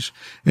companies.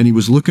 And he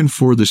was looking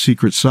for the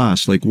secret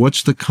sauce. Like,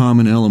 what's the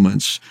common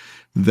elements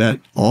that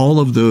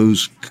all of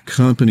those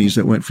companies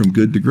that went from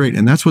good to great?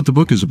 And that's what the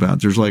book is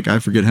about. There's I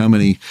forget how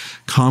many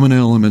common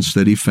elements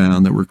that he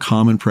found that were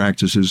common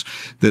practices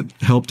that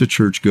helped a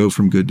church go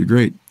from good to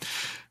great.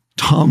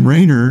 Tom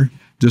Rainer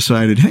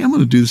decided, hey, I'm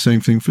going to do the same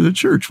thing for the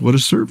church. What a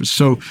service.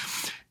 So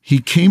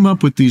he came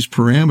up with these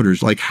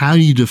parameters, like how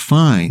do you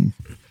define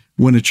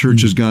when a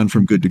church has gone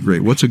from good to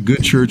great? What's a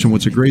good church and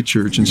what's a great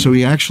church? And so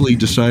he actually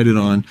decided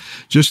on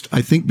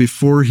I think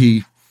before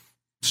he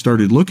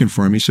started looking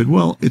for him, he said,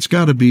 well, it's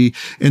got to be,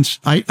 and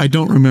I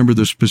don't remember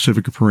the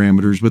specific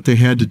parameters, but they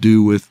had to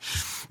do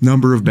with,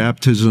 number of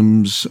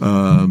baptisms,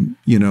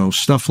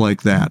 stuff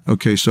like that.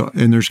 Okay. So,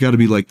 and there's got to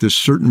be like this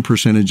certain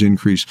percentage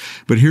increase,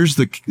 but here's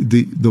the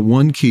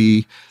one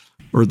key,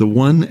 or the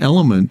one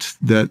element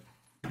that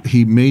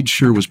he made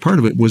sure was part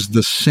of it, was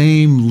the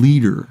same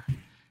leader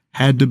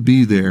had to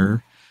be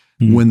there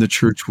when the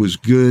church was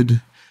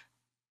good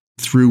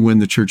through when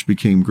the church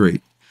became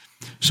great.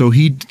 So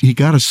he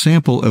got a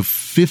sample of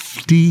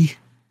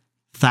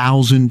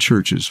 50,000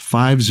 churches,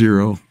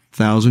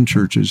 50,000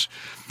 churches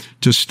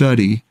to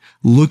study,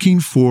 looking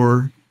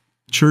for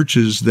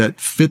churches that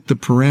fit the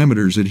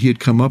parameters that he had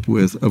come up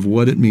with of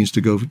what it means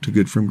to go to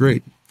good from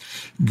great,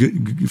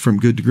 from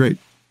good to great.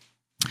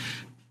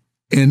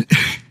 And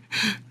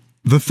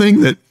the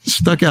thing that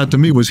stuck out to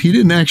me was he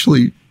didn't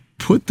actually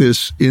put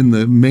this in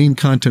the main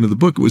content of the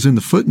book. It was in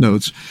the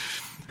footnotes.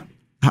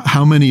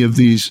 How many of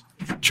these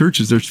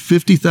churches? There's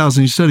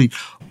 50,000 he studied.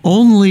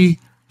 Only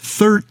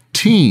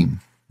 13,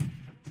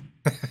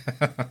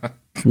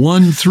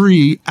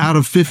 3 out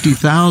of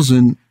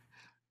 50,000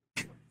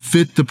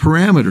 fit the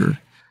parameter.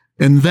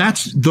 And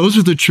those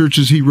are the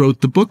churches he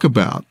wrote the book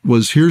about,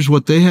 was here's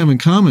what they have in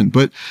common.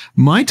 But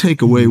my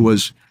takeaway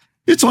was,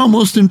 it's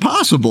almost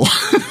impossible.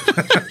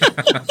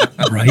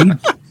 Right?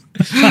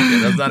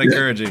 That's not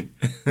encouraging.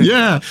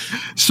 Yeah.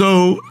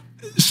 So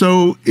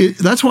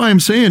that's why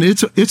I'm saying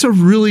it's a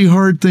really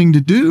hard thing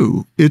to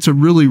do. It's a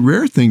really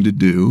rare thing to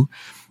do.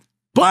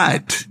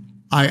 But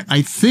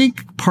I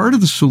think part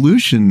of the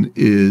solution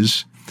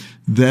is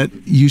that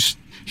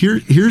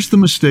here's the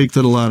mistake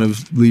that a lot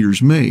of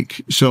leaders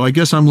make. So I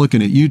guess I'm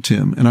looking at you,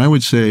 Tim, and I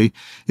would say,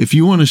 if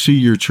you want to see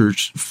your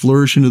church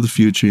flourish into the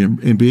future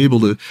and be able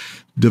to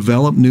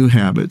develop new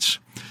habits,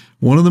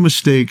 one of the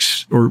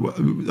mistakes, or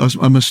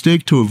a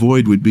mistake to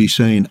avoid, would be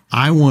saying,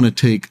 I want to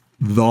take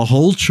the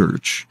whole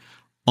church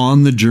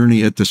on the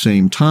journey at the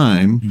same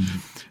time.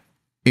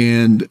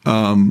 And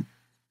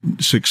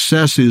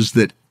success is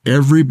that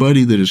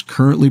everybody that is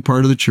currently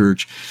part of the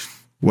church,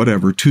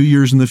 whatever, 2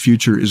 years in the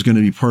future, is going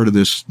to be part of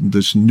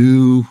this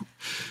new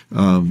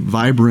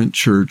vibrant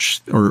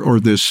church, or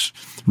this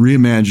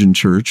reimagined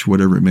church,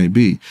 whatever it may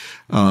be.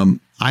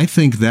 I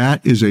think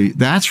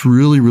that's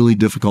really, really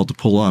difficult to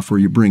pull off, where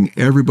you bring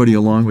everybody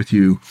along with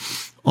you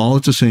all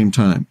at the same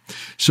time.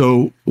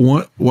 So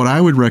what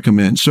I would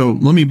recommend, so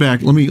let me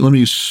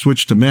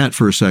switch to Matt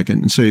for a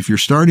second and say, if you're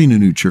starting a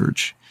new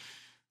church,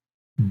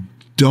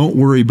 don't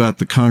worry about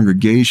the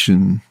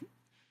congregation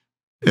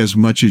as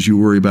much as you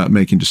worry about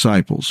making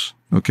disciples.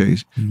 Okay.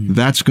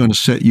 That's going to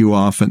set you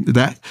off, and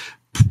that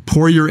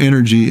pour your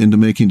energy into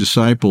making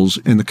disciples,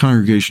 and the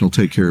congregation will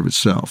take care of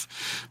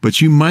itself. But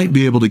you might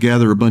be able to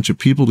gather a bunch of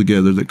people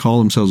together that call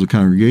themselves a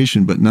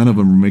congregation, but none of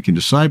them are making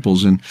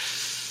disciples. And,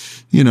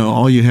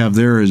 all you have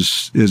there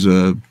is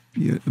a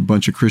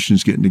bunch of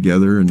Christians getting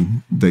together,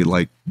 and they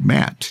like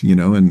Matt,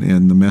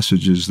 and the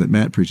messages that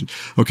Matt preaches.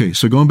 Okay.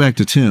 So going back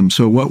to Tim.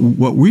 So what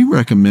we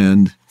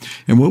recommend,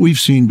 and what we've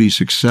seen be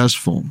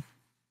successful,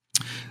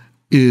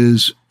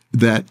 is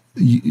that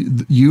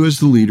you as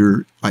the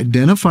leader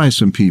identify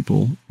some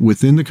people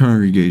within the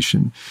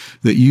congregation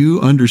that you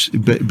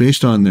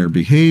based on their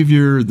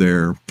behavior,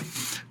 their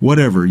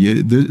whatever.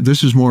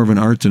 This is more of an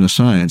art than a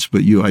science,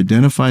 but you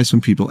identify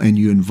some people and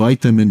you invite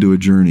them into a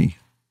journey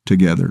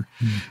together.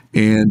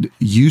 And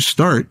you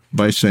start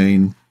by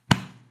saying,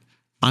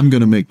 I'm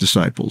going to make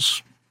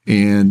disciples.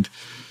 And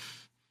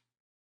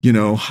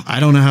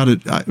I don't know how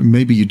to,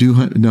 maybe you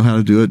do know how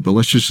to do it, but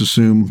let's just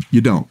assume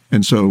you don't.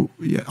 And so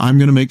I'm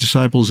going to make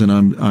disciples, and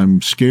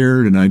I'm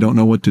scared, and I don't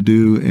know what to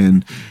do.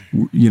 And,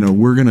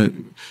 you're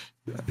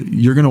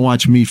going to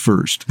watch me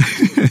first.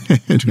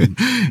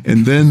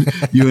 and then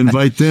you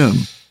invite them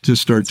to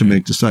start to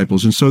make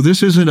disciples. And so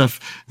this isn't a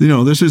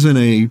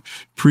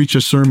preach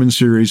a sermon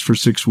series for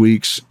 6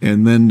 weeks,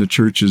 and then the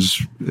church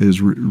is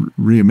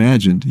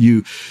reimagined.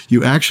 You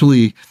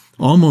actually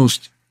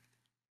almost,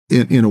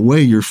 in a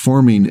way, you're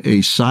forming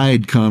a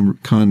side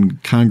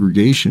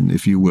congregation,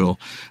 if you will,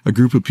 a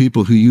group of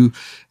people who you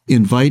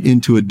invite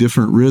into a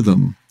different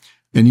rhythm,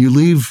 and you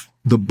leave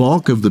the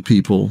bulk of the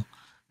people,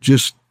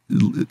 just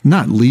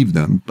not leave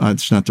them.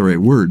 That's not the right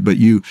word, but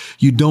you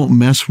don't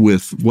mess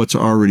with what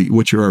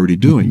you're already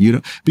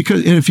doing.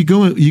 Because if you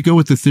go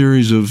with the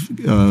theories of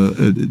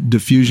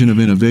diffusion of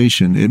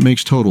innovation, it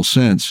makes total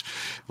sense.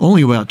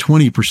 Only about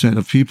 20%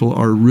 of people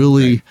are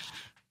really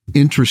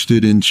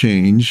interested in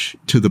change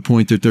to the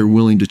point that they're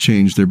willing to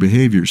change their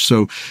behaviors.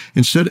 So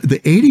instead, the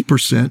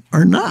 80%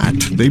 are not.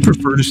 They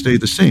prefer to stay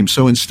the same.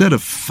 So instead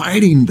of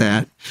fighting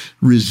that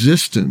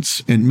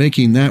resistance and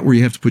making that where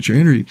you have to put your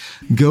energy,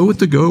 go with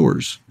the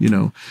goers,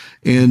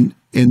 and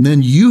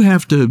then you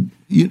have to,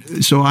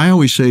 so I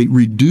always say,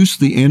 reduce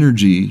the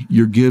energy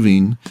you're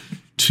giving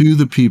to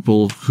the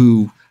people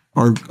who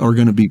are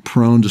going to be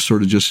prone to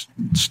sort of just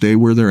stay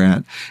where they're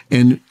at,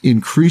 and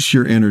increase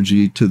your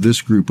energy to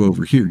this group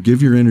over here.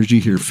 Give your energy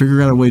here.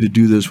 Figure out a way to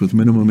do this with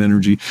minimum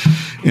energy.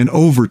 And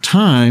over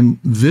time,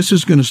 this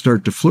is going to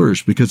start to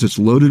flourish because it's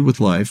loaded with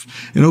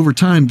life. And over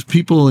time,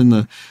 people in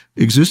the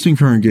existing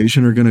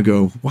congregation are going to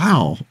go,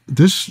 wow,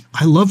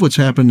 I love what's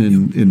happened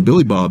in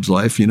Billy Bob's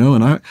life,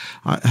 and I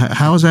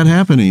how is that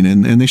happening?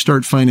 And they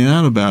start finding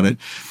out about it.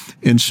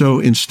 And so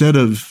instead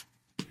of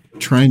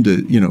trying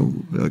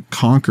to,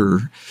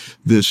 conquer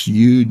this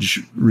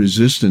huge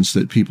resistance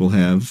that people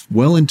have,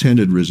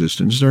 well-intended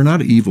resistance, they're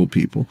not evil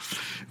people.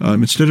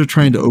 Instead of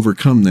trying to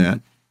overcome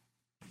that,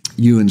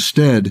 you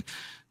instead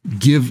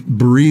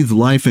breathe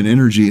life and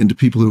energy into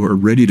people who are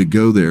ready to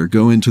go there,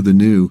 go into the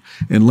new,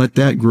 and let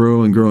that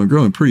grow and grow and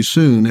grow. And pretty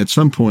soon, at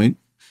some point,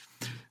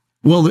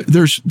 well,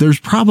 there's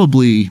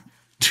probably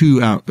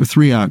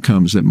three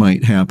outcomes that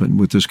might happen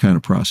with this kind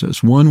of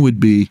process. One would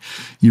be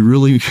you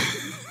really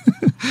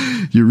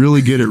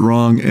get it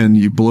wrong and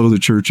you blow the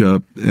church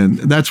up, and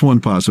that's one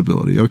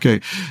possibility.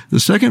 Okay. The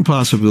second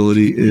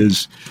possibility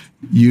is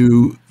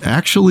you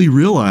actually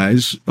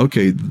realize,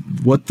 okay,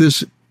 what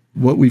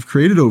we've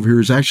created over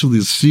here is actually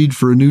the seed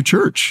for a new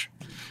church.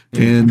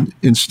 And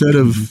instead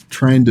of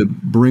trying to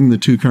bring the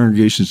two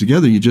congregations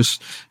together, you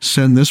just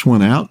send this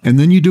one out and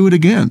then you do it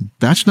again.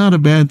 That's not a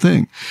bad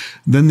thing.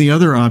 Then the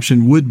other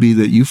option would be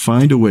that you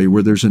find a way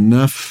where there's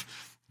enough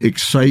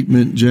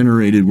excitement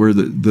generated where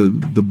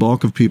the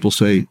bulk of people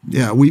say,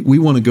 yeah, we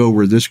want to go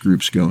where this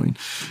group's going.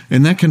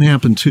 And that can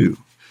happen too.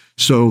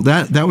 So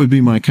that would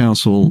be my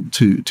counsel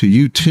to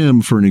you,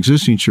 Tim, for an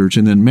existing church.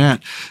 And then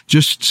Matt,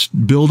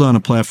 just build on a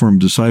platform of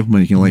disciple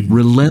making, like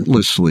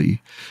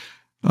relentlessly.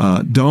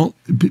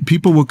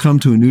 People will come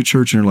to a new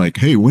church and are like,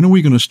 hey, when are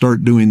we going to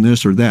start doing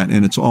this or that?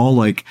 And it's all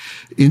like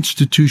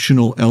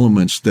institutional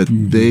elements that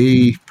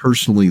they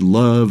personally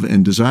love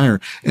and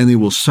desire, and they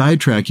will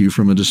sidetrack you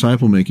from a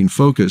disciple making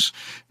focus.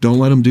 Don't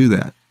let them do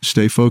that.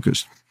 Stay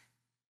focused.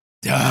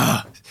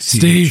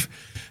 Steve,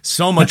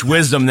 so much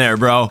wisdom there,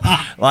 bro.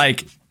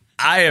 Like,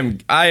 I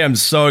am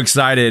so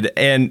excited,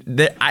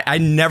 and I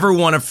never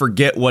want to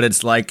forget what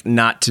it's like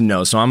not to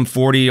know. So I'm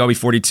 40, I'll be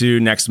 42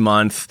 next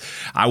month.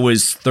 I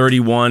was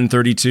 31,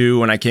 32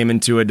 when I came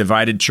into a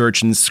divided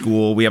church and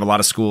school. We have a lot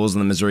of schools in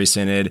the Missouri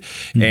Synod,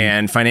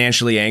 and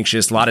financially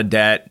anxious, a lot of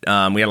debt.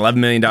 We had $11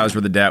 million worth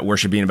of debt,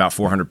 worshiping about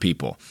 400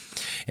 people.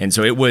 And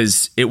so it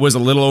was a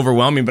little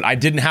overwhelming, but I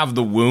didn't have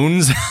the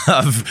wounds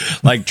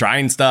of like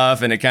trying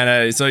stuff, and it kind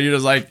of, so you're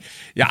just like,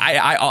 yeah,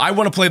 I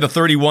want to play the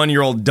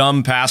 31-year-old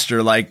dumb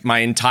pastor like my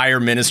entire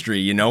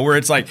ministry, where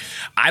it's like,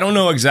 I don't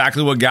know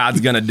exactly what God's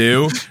going to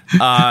do,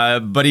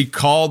 but he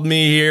called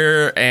me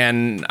here,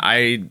 and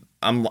I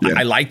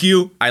like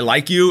you,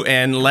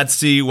 and let's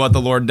see what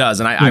the Lord does.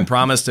 And I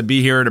promise to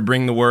be here to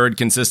bring the word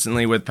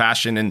consistently with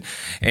passion,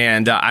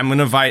 and I'm going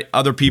to invite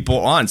other people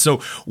on. So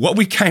what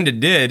we kind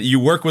of did, you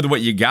work with what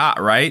you got,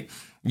 right?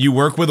 You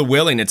work with a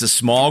willing. It's a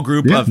small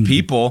group of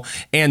people,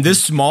 and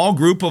this small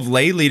group of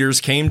lay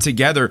leaders came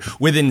together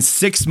within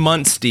 6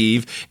 months,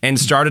 Steve, and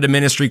started a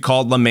ministry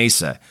called La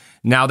Mesa.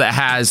 Now that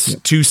has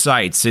 2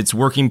 sites. It's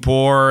working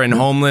poor and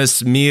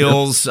homeless,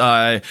 meals,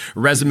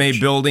 resume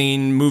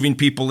building, moving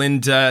people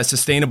into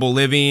sustainable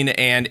living.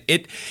 And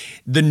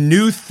the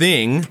new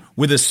thing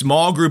with a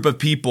small group of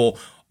people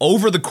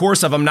over the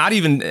course of,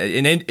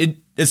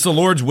 it's the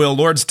Lord's will,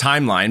 Lord's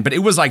timeline, but it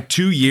was like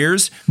 2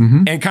 years.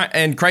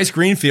 And Christ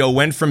Greenfield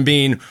went from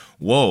being,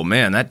 whoa,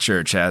 man, that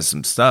church has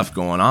some stuff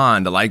going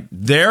on, to like,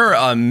 they're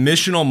a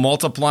missional,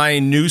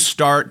 multiplying, new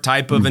start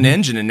type of an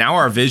engine. And now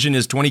our vision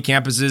is 20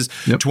 campuses,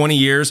 20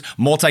 years,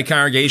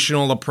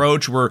 multi-congregational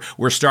approach.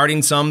 We're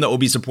starting some that will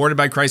be supported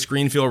by Christ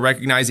Greenfield,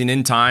 recognizing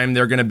in time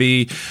they're going to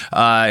be,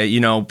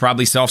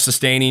 probably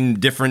self-sustaining,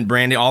 different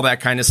branding, all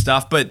that kind of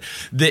stuff. But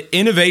the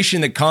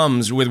innovation that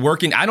comes with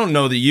working, I don't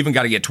know that you even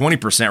got to get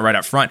 20% right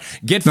up front.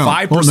 Get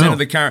 5% of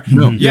the car.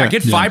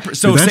 Get 5%.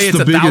 So say it's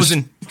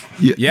 1,000.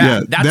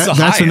 That's the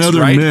highest,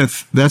 another right?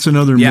 myth. That's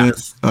another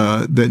myth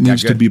that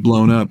needs to be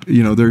blown up.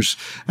 There's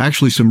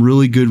actually some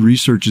really good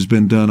research has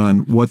been done on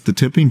what the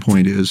tipping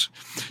point is.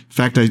 In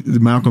fact,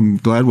 Malcolm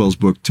Gladwell's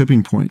book,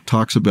 Tipping Point,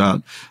 talks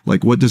about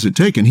like, what does it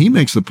take? And he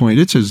makes the point,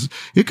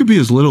 it could be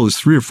as little as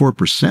 3 or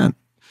 4%.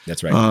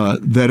 That's right.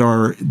 That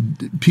are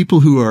people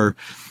who are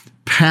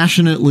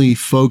passionately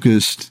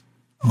focused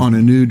on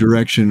a new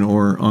direction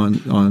or on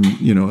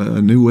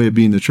a new way of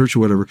being the church or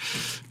whatever,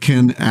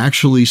 can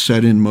actually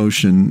set in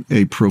motion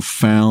a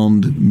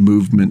profound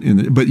movement in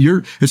it. But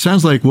it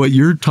sounds like what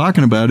you're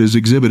talking about is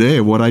Exhibit A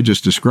of what I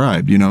just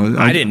described.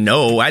 I didn't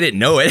know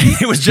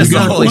it. It was just the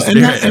Holy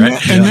Spirit.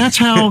 And that's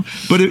how.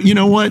 But you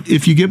know what?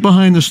 If you get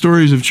behind the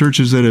stories of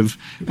churches that have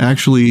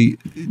actually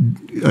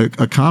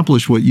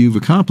accomplished what you've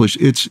accomplished,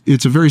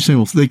 it's a very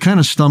simple. They kind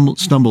of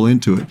stumble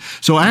into it.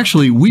 So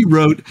actually, we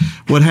wrote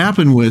what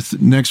happened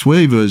with Next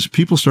Wave is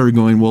people started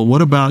going, well,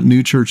 what about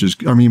new churches?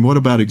 I mean, what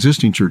about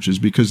existing churches?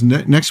 Because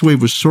Next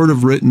Wave was sort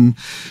of written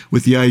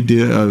with the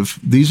idea of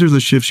these are the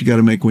shifts you got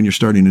to make when you're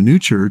starting a new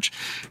church.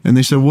 And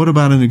they said, what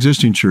about an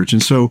existing church?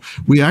 And so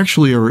we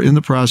actually are in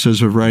the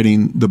process of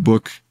writing the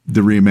book,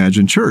 The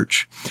Reimagined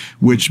Church,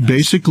 which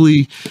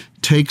basically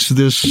takes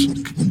this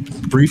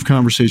brief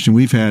conversation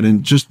we've had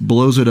and just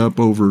blows it up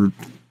over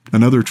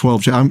another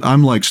 12.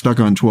 I'm like stuck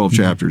on 12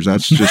 chapters.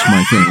 That's just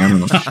my thing. I don't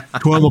know.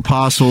 12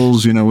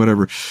 apostles,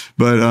 whatever.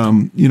 But,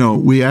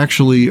 we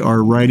actually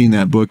are writing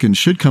that book and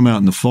should come out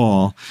in the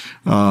fall,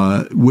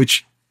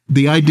 which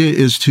the idea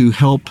is to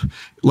help,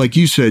 like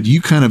you said, you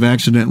kind of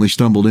accidentally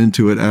stumbled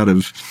into it out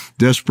of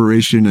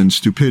desperation and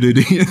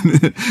stupidity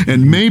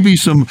and maybe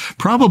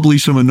probably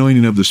some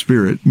anointing of the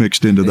Spirit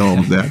mixed into all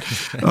of that.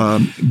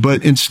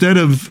 But instead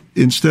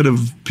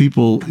of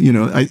people,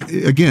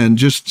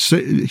 just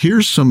say,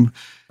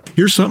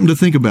 here's something to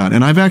think about.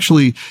 And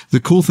the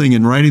cool thing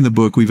in writing the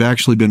book, we've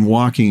actually been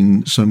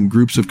walking some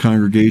groups of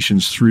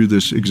congregations through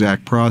this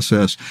exact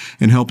process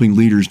and helping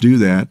leaders do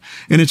that.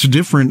 And it's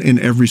different in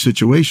every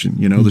situation.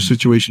 The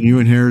situation you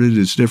inherited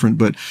is different,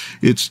 but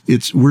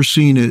we're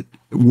seeing it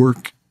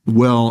work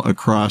well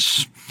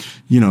across,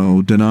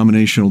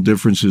 denominational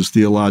differences,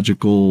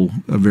 theological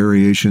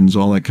variations,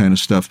 all that kind of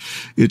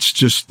stuff. It's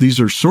just, these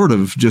are sort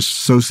of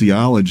just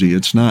sociology.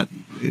 It's not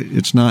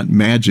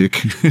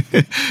magic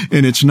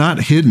and it's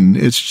not hidden.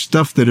 It's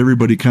stuff that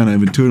everybody kind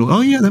of intuitively,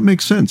 oh yeah, that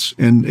makes sense.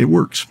 And it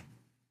works.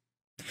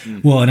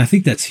 Well, and I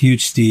think that's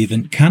huge, Steve.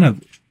 And kind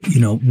of,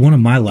 one of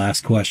my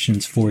last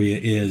questions for you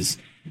is,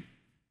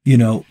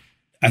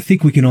 I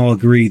think we can all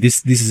agree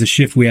this is a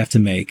shift we have to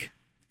make.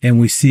 And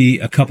we see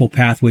a couple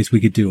pathways we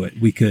could do it.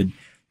 We could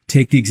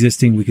take the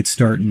existing, we could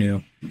start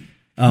new.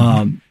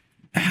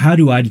 How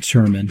do I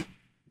determine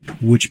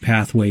which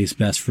pathway is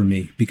best for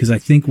me? Because I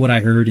think what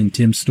I heard in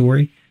Tim's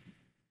story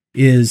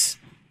is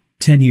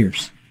 10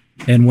 years.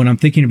 And when I'm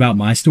thinking about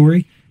my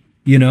story,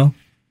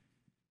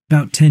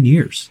 about 10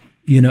 years,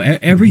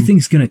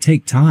 everything's going to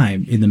take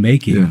time in the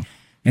making,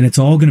 and it's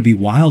all going to be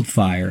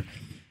wildfire.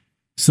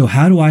 So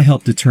how do I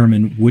help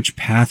determine which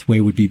pathway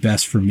would be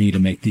best for me to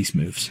make these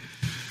moves?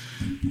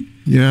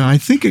 Yeah, I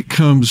think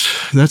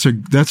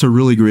that's a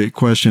really great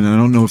question. I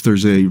don't know if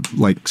there's a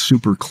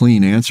super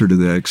clean answer to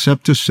that,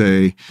 except to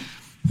say,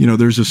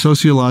 there's a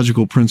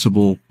sociological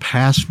principle,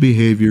 past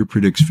behavior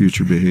predicts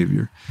future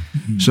behavior.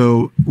 Mm-hmm.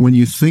 So when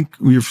you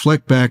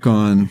reflect back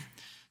on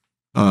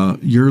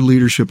your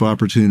leadership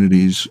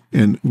opportunities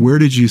and where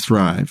did you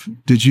thrive?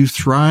 Did you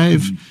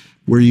thrive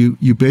where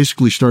you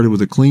basically started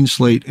with a clean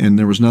slate and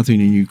there was nothing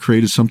and you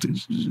created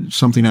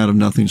something out of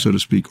nothing, so to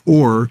speak?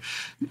 Or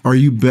are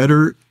you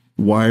better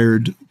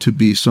wired to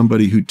be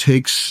somebody who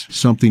takes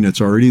something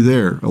that's already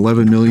there,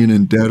 11 million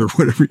in debt or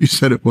whatever you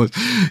said it was,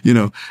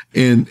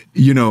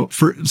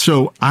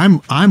 so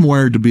I'm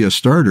wired to be a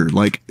starter.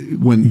 Like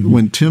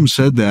when Tim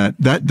said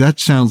that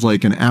sounds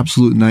like an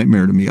absolute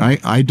nightmare to me.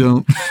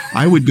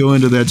 I would go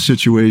into that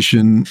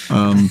situation.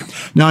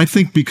 Now I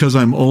think because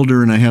I'm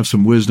older and I have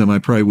some wisdom, I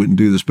probably wouldn't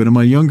do this, but in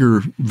my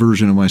younger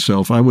version of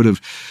myself, I would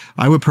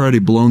probably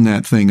blown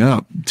that thing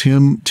up.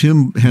 Tim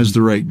has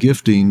the right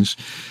giftings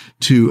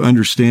to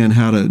understand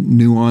how to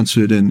nuance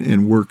it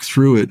and work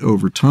through it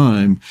over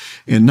time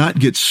and not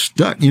get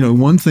stuck.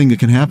 One thing that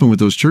can happen with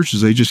those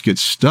churches, they just get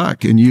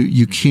stuck and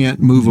you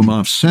can't move them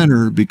off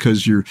center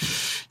because you're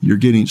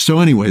getting, so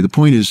anyway, the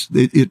point is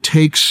it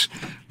takes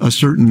a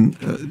certain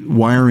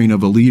wiring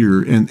of a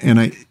leader and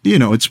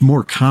it's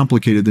more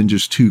complicated than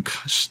just two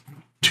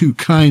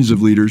kinds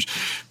of leaders,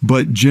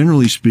 but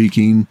generally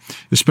speaking,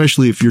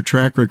 especially if your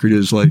track record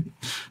is like,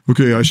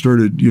 okay, I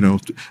started,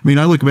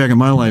 I look back at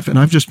my life and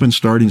I've just been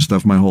starting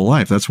stuff my whole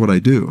life. That's what I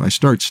do. I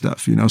start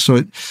stuff,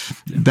 so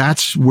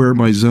that's where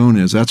my zone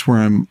is. That's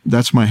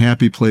that's my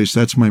happy place.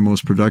 That's my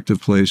most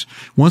productive place.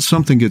 Once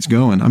something gets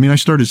going, I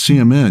started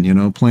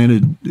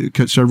CMN,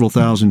 cut several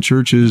thousand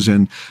churches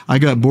and I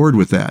got bored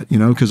with that,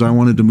 because I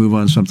wanted to move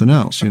on to something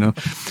else,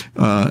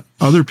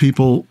 other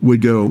people would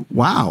go,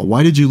 wow,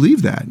 why did you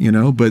leave that?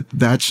 But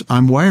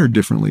I'm wired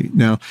differently.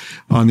 Now,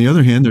 on the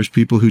other hand, there's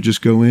people who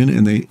just go in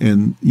and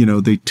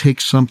they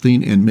take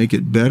something and make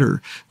it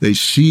better. They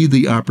see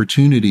the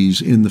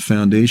opportunities in the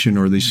foundation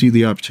or they see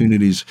the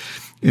opportunities.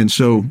 And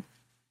so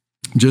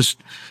just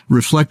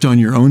reflect on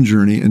your own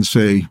journey and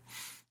say,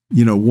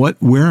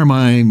 where am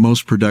I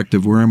most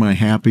productive? Where am I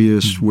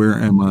happiest? Where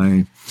am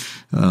I,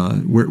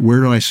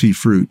 where do I see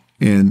fruit?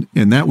 And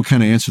that would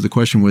kind of answer the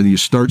question whether you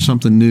start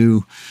something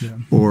new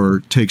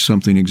or take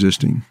something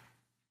existing.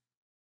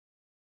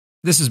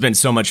 This has been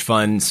so much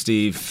fun,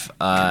 Steve.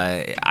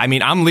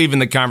 I'm leaving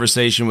the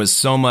conversation with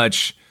so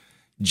much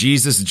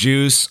Jesus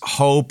juice,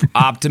 hope,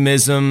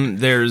 optimism.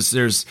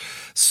 There's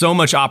so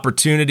much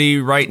opportunity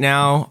right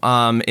now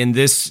in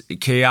this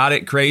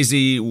chaotic,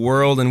 crazy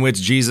world in which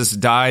Jesus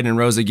died and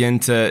rose again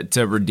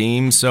to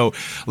redeem. So,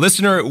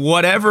 listener,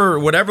 whatever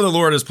the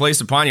Lord has placed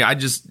upon you, I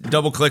just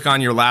double click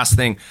on your last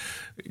thing.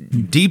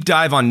 Deep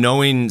dive on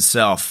knowing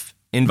self.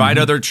 Invite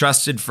other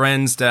trusted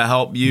friends to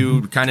help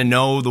you kind of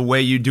know the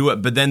way you do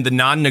it. But then the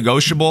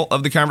non-negotiable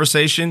of the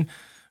conversation,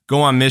 go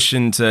on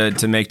mission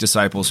to make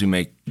disciples who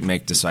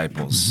make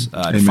disciples.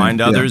 To find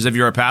others. If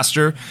you're a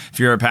pastor,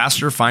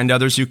 find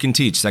others who can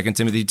teach. 2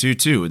 Timothy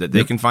 2:2, that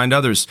they can find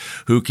others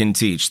who can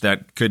teach.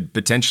 That could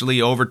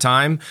potentially, over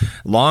time,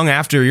 long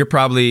after you're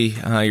probably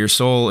your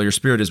soul or your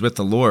spirit is with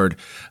the Lord,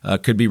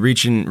 could be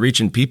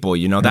reaching people.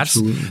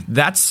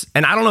 That's,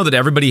 and I don't know that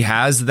everybody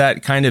has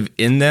that kind of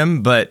in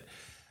them, but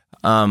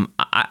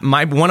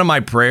one of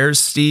my prayers,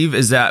 Steve,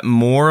 is that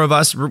more of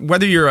us,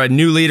 whether you're a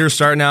new leader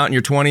starting out in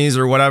your 20s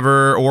or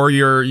whatever, or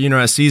you're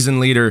a seasoned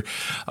leader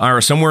or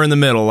somewhere in the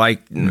middle,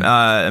 like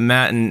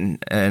Matt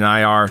and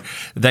I are,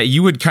 that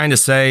you would kind of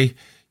say,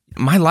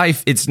 my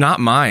life, it's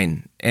not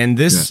mine. And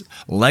this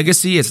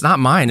legacy, it's not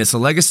mine. It's a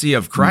legacy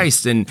of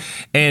Christ.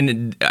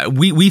 And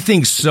we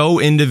think so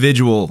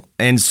individual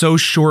and so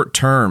short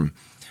term.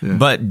 Yeah.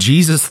 But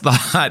Jesus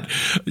thought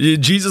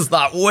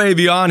way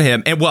beyond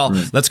him.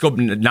 And let's go,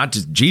 not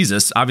just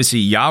Jesus, obviously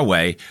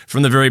Yahweh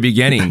from the very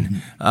beginning.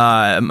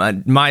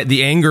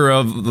 The anger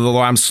of the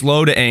Lord, I'm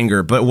slow to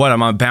anger, but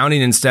I'm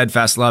abounding in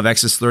steadfast love,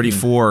 Exodus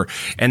 34.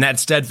 And that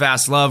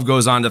steadfast love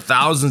goes on to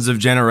thousands of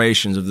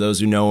generations of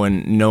those who know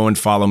and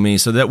follow me,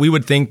 so that we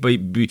would think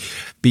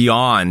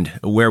beyond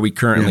where we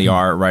currently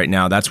are right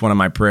now. That's one of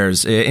my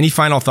prayers. Any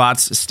final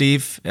thoughts,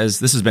 Steve? As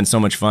this has been so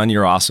much fun.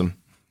 You're awesome.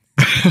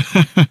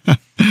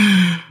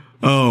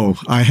 Oh,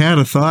 I had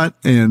a thought,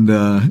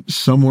 and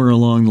somewhere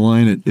along the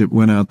line, it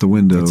went out the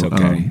window. It's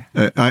okay.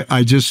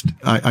 I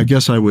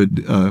guess I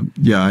would.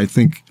 I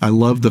think I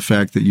love the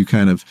fact that you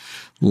kind of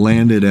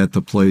landed at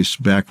the place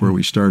back where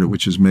we started,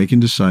 which is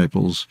making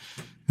disciples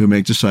who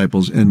make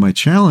disciples. And my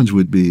challenge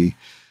would be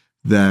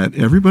that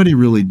everybody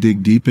really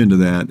dig deep into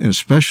that, and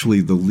especially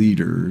the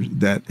leader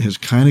that has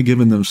kind of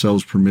given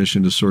themselves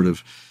permission to sort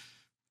of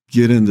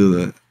get into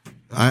the,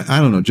 I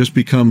don't know, just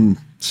become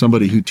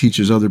somebody who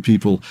teaches other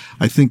people.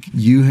 I think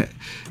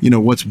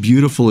what's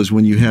beautiful is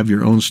when you have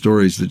your own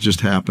stories that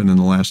just happened in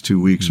the last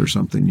 2 weeks or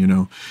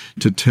something,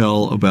 to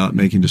tell about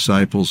making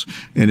disciples.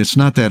 And it's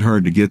not that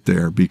hard to get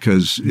there,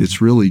 because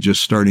it's really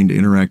just starting to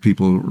interact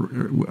people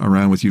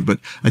around with you. But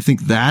I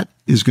think that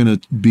is going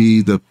to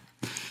be the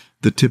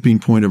tipping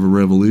point of a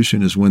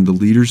revolution, is when the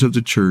leaders of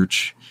the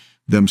church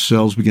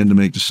themselves begin to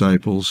make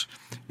disciples,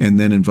 and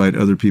then invite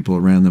other people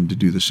around them to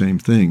do the same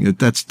thing.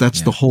 That's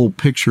the whole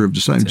picture of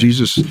disciples.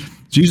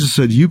 Jesus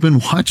said, "You've been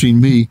watching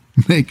me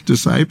make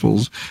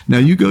disciples. Now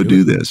you go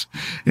do this."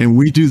 And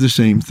we do the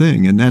same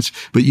thing.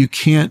 But you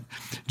can't,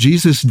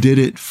 Jesus did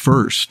it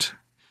first.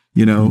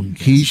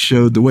 He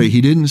showed the way.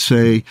 He didn't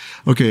say,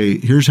 okay,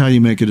 here's how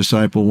you make a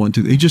disciple, 1,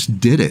 2. He just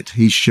did it.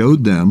 He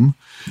showed them.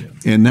 Yeah.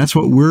 And that's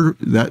what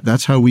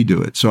that's how we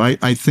do it. So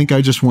I think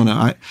I just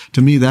want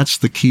to me, that's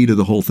the key to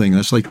the whole thing.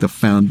 That's like the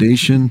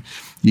foundation.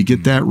 You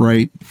get that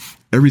right,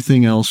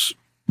 everything else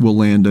will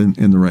land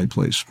in the right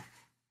place.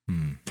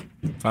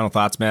 Final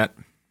thoughts, Matt?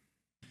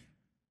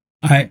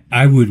 I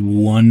would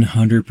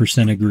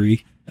 100%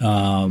 agree.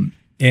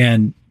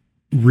 And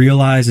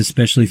realize,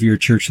 especially if you're a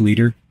church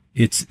leader,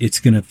 it's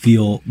going to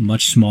feel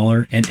much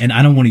smaller. And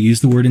I don't want to use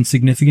the word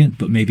insignificant,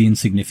 but maybe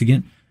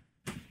insignificant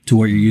to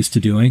what you're used to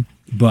doing.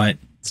 But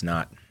it's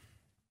not.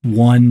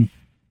 One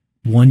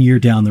year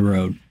down the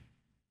road,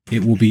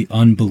 it will be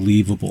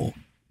unbelievable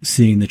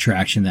seeing the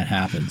traction that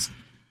happens.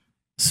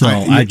 So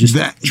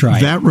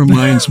that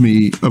reminds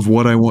me of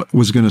what I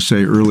was going to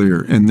say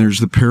earlier. And there's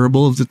the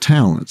parable of the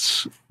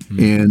talents.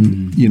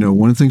 And,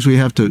 one of the things we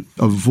have to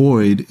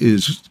avoid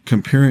is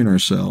comparing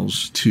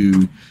ourselves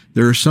to,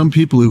 there are some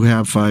people who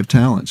have 5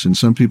 talents, and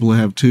some people who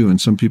have 2, and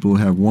some people who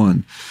have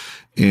 1.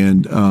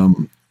 And,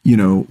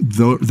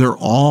 they're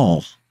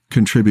all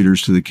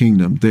contributors to the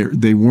kingdom.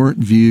 They weren't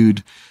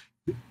viewed.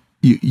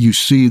 You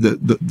see that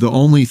the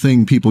only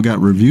thing people got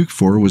rebuked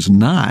for was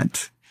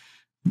not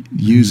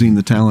using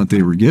the talent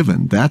they were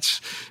given.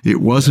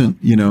 It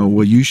wasn't,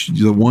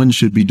 the 1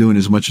 should be doing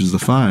as much as the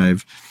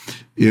 5.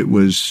 It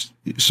was,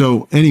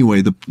 so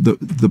anyway,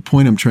 the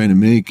point I'm trying to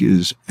make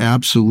is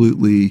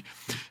absolutely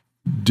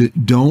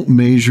don't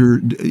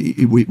measure.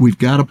 We've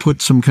got to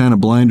put some kind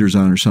of blinders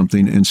on or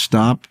something, and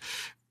stop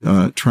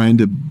trying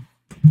to,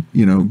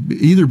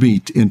 either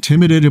be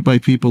intimidated by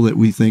people that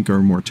we think are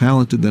more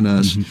talented than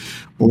us,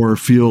 or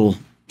feel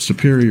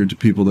superior to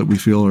people that we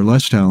feel are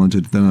less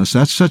talented than us.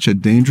 That's such a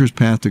dangerous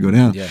path to go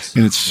down. Yes.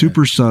 And it's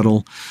super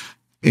subtle.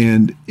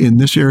 And in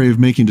this area of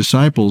making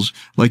disciples,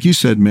 like you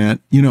said, Matt,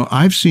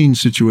 I've seen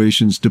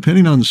situations,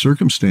 depending on the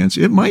circumstance,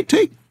 it might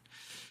take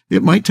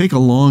a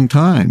long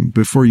time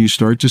before you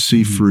start to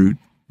see fruit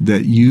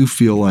that you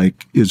feel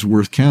like is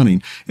worth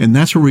counting. And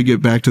that's where we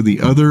get back to the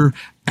other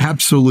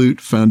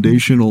absolute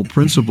foundational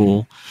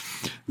principle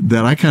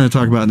that I kind of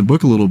talk about in the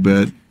book a little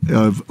bit,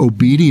 of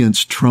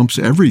obedience trumps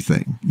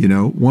everything.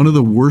 One of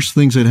the worst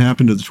things that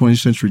happened to the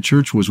 20th century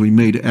church was we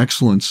made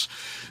excellence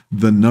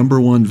the number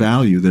one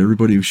value that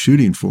everybody was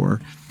shooting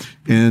for.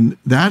 And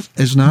that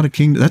is not a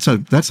kingdom.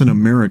 That's an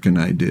American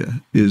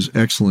idea, is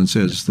excellence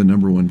as the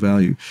number one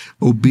value.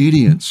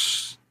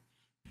 Obedience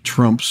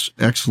trumps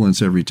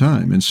excellence every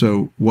time. And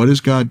so what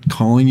is God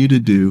calling you to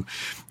do?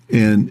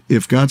 And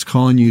if God's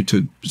calling you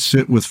to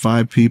sit with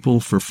 5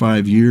 people for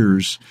 5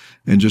 years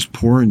and just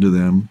pour into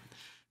them,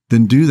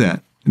 then do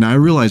that. And I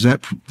realize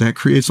that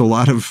creates a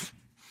lot of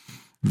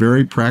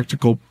very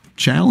practical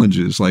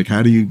challenges. Like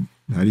how do you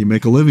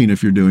make a living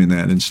if you're doing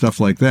that and stuff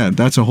like that?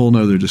 That's a whole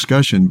nother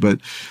discussion. But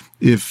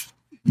if,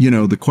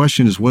 the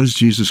question is, what is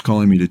Jesus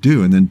calling me to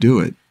do? And then do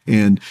it.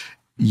 And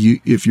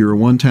if you're a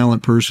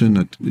 1-talent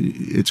person,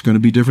 it's going to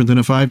be different than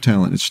a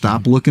 5-talent.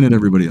 Stop looking at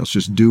everybody else.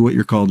 Just do what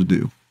you're called to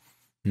do.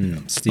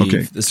 Steve,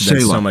 okay. This has been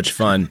so much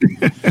fun.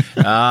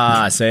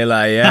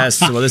 Selah,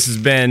 yes. Well, this has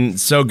been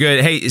so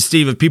good. Hey,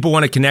 Steve, if people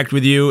want to connect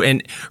with you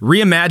and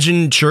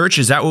Reimagine Church,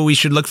 is that what we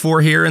should look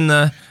for here in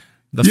the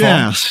fall?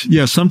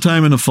 Yes,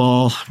 sometime in the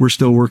fall. We're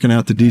still working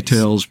out the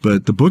details,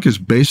 but the book is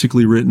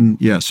basically written.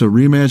 Yeah, so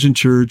Reimagine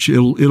Church,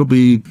 it'll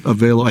be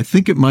available. I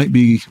think it might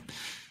be.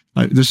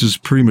 This is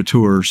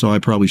premature, so I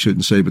probably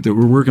shouldn't say, but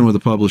we're working with a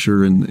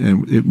publisher, and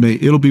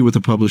it'll be with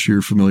a publisher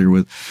you're familiar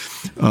with,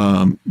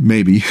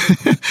 maybe.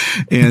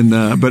 And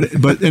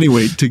but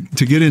anyway, to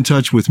get in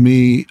touch with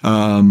me,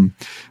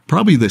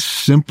 probably the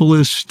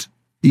simplest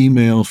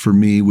email for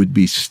me would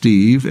be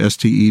Steve,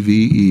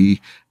 Steve,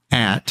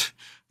 at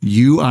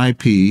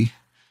uip.city.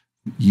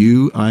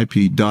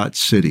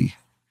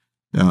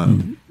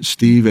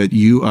 Steve at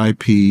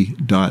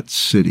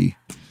uip.city.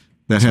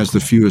 That has the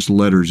fewest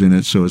letters in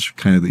it, so it's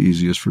kind of the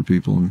easiest for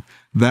people, and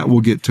that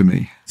will get to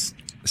me.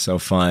 So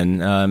fun.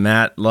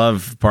 Matt,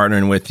 love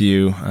partnering with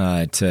you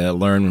to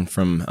learn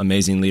from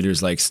amazing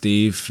leaders like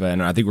Steve.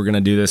 And I think we're going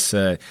to do this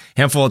a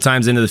handful of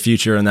times into the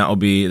future, and that'll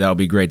be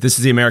great. This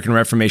is the American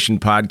Reformation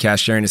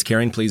Podcast. Sharing is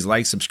caring. Please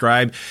like,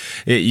 subscribe.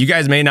 You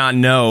guys may not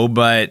know,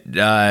 but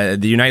the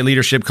Unite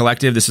Leadership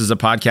Collective, this is a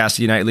podcast,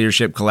 Unite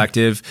Leadership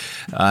Collective.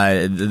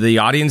 The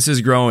audience is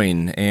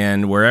growing,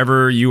 and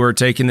wherever you are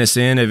taking this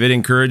in, if it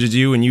encourages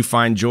you and you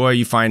find joy,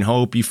 you find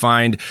hope, you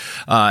find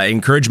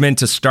encouragement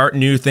to start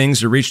new things,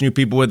 to reach new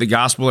people with the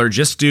gospel, or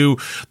just do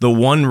the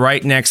one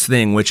right next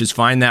thing, which is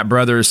find that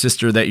brother or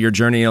sister that you're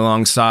journeying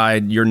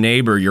alongside, your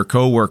neighbor, your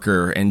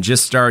coworker, and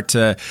just start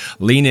to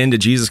lean into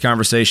Jesus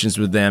conversations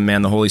with them,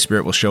 man, the Holy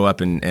Spirit will show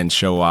up and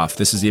show off.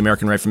 This is the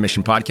American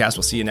Reformation Podcast.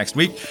 We'll see you next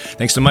week.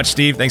 Thanks so much,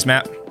 Steve. Thanks,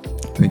 Matt.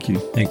 Thank you.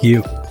 Thank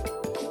you.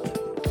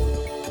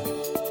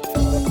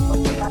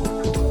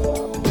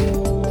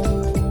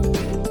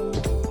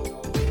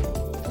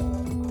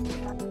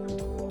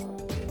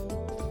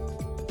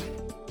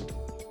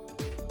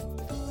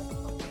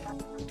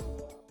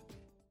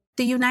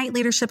 The Unite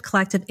Leadership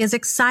Collective is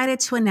excited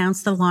to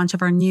announce the launch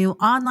of our new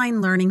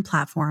online learning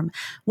platform.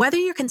 Whether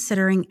you're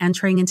considering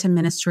entering into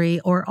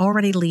ministry or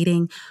already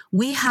leading,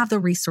 we have the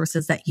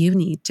resources that you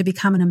need to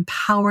become an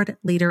empowered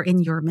leader in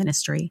your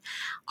ministry.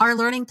 Our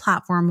learning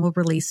platform will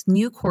release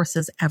new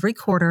courses every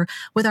quarter,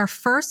 with our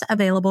first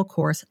available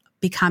course,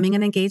 Becoming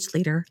an Engaged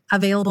Leader,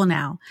 available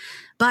now.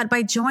 But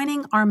by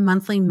joining our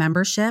monthly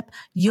membership,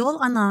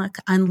 you'll unlock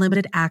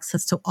unlimited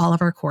access to all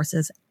of our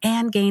courses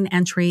and gain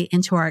entry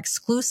into our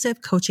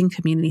exclusive coaching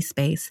community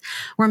space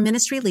where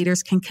ministry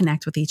leaders can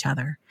connect with each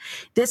other.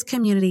 This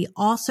community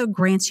also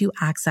grants you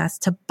access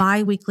to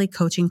bi-weekly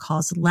coaching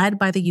calls led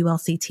by the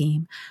ULC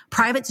team,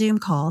 private Zoom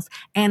calls,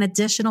 and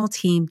additional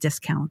team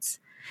discounts.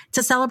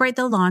 To celebrate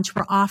the launch,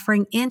 we're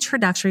offering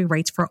introductory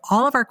rates for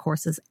all of our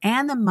courses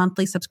and the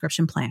monthly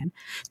subscription plan.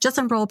 Just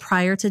enroll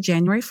prior to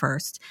January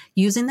 1st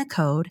using the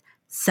code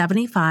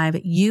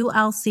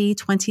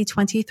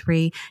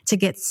 75ULC2023 to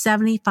get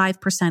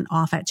 75%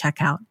 off at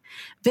checkout.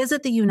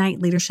 Visit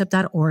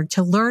theuniteleadership.org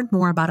to learn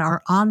more about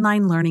our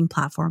online learning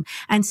platform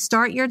and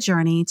start your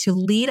journey to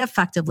lead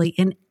effectively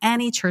in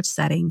any church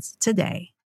settings today.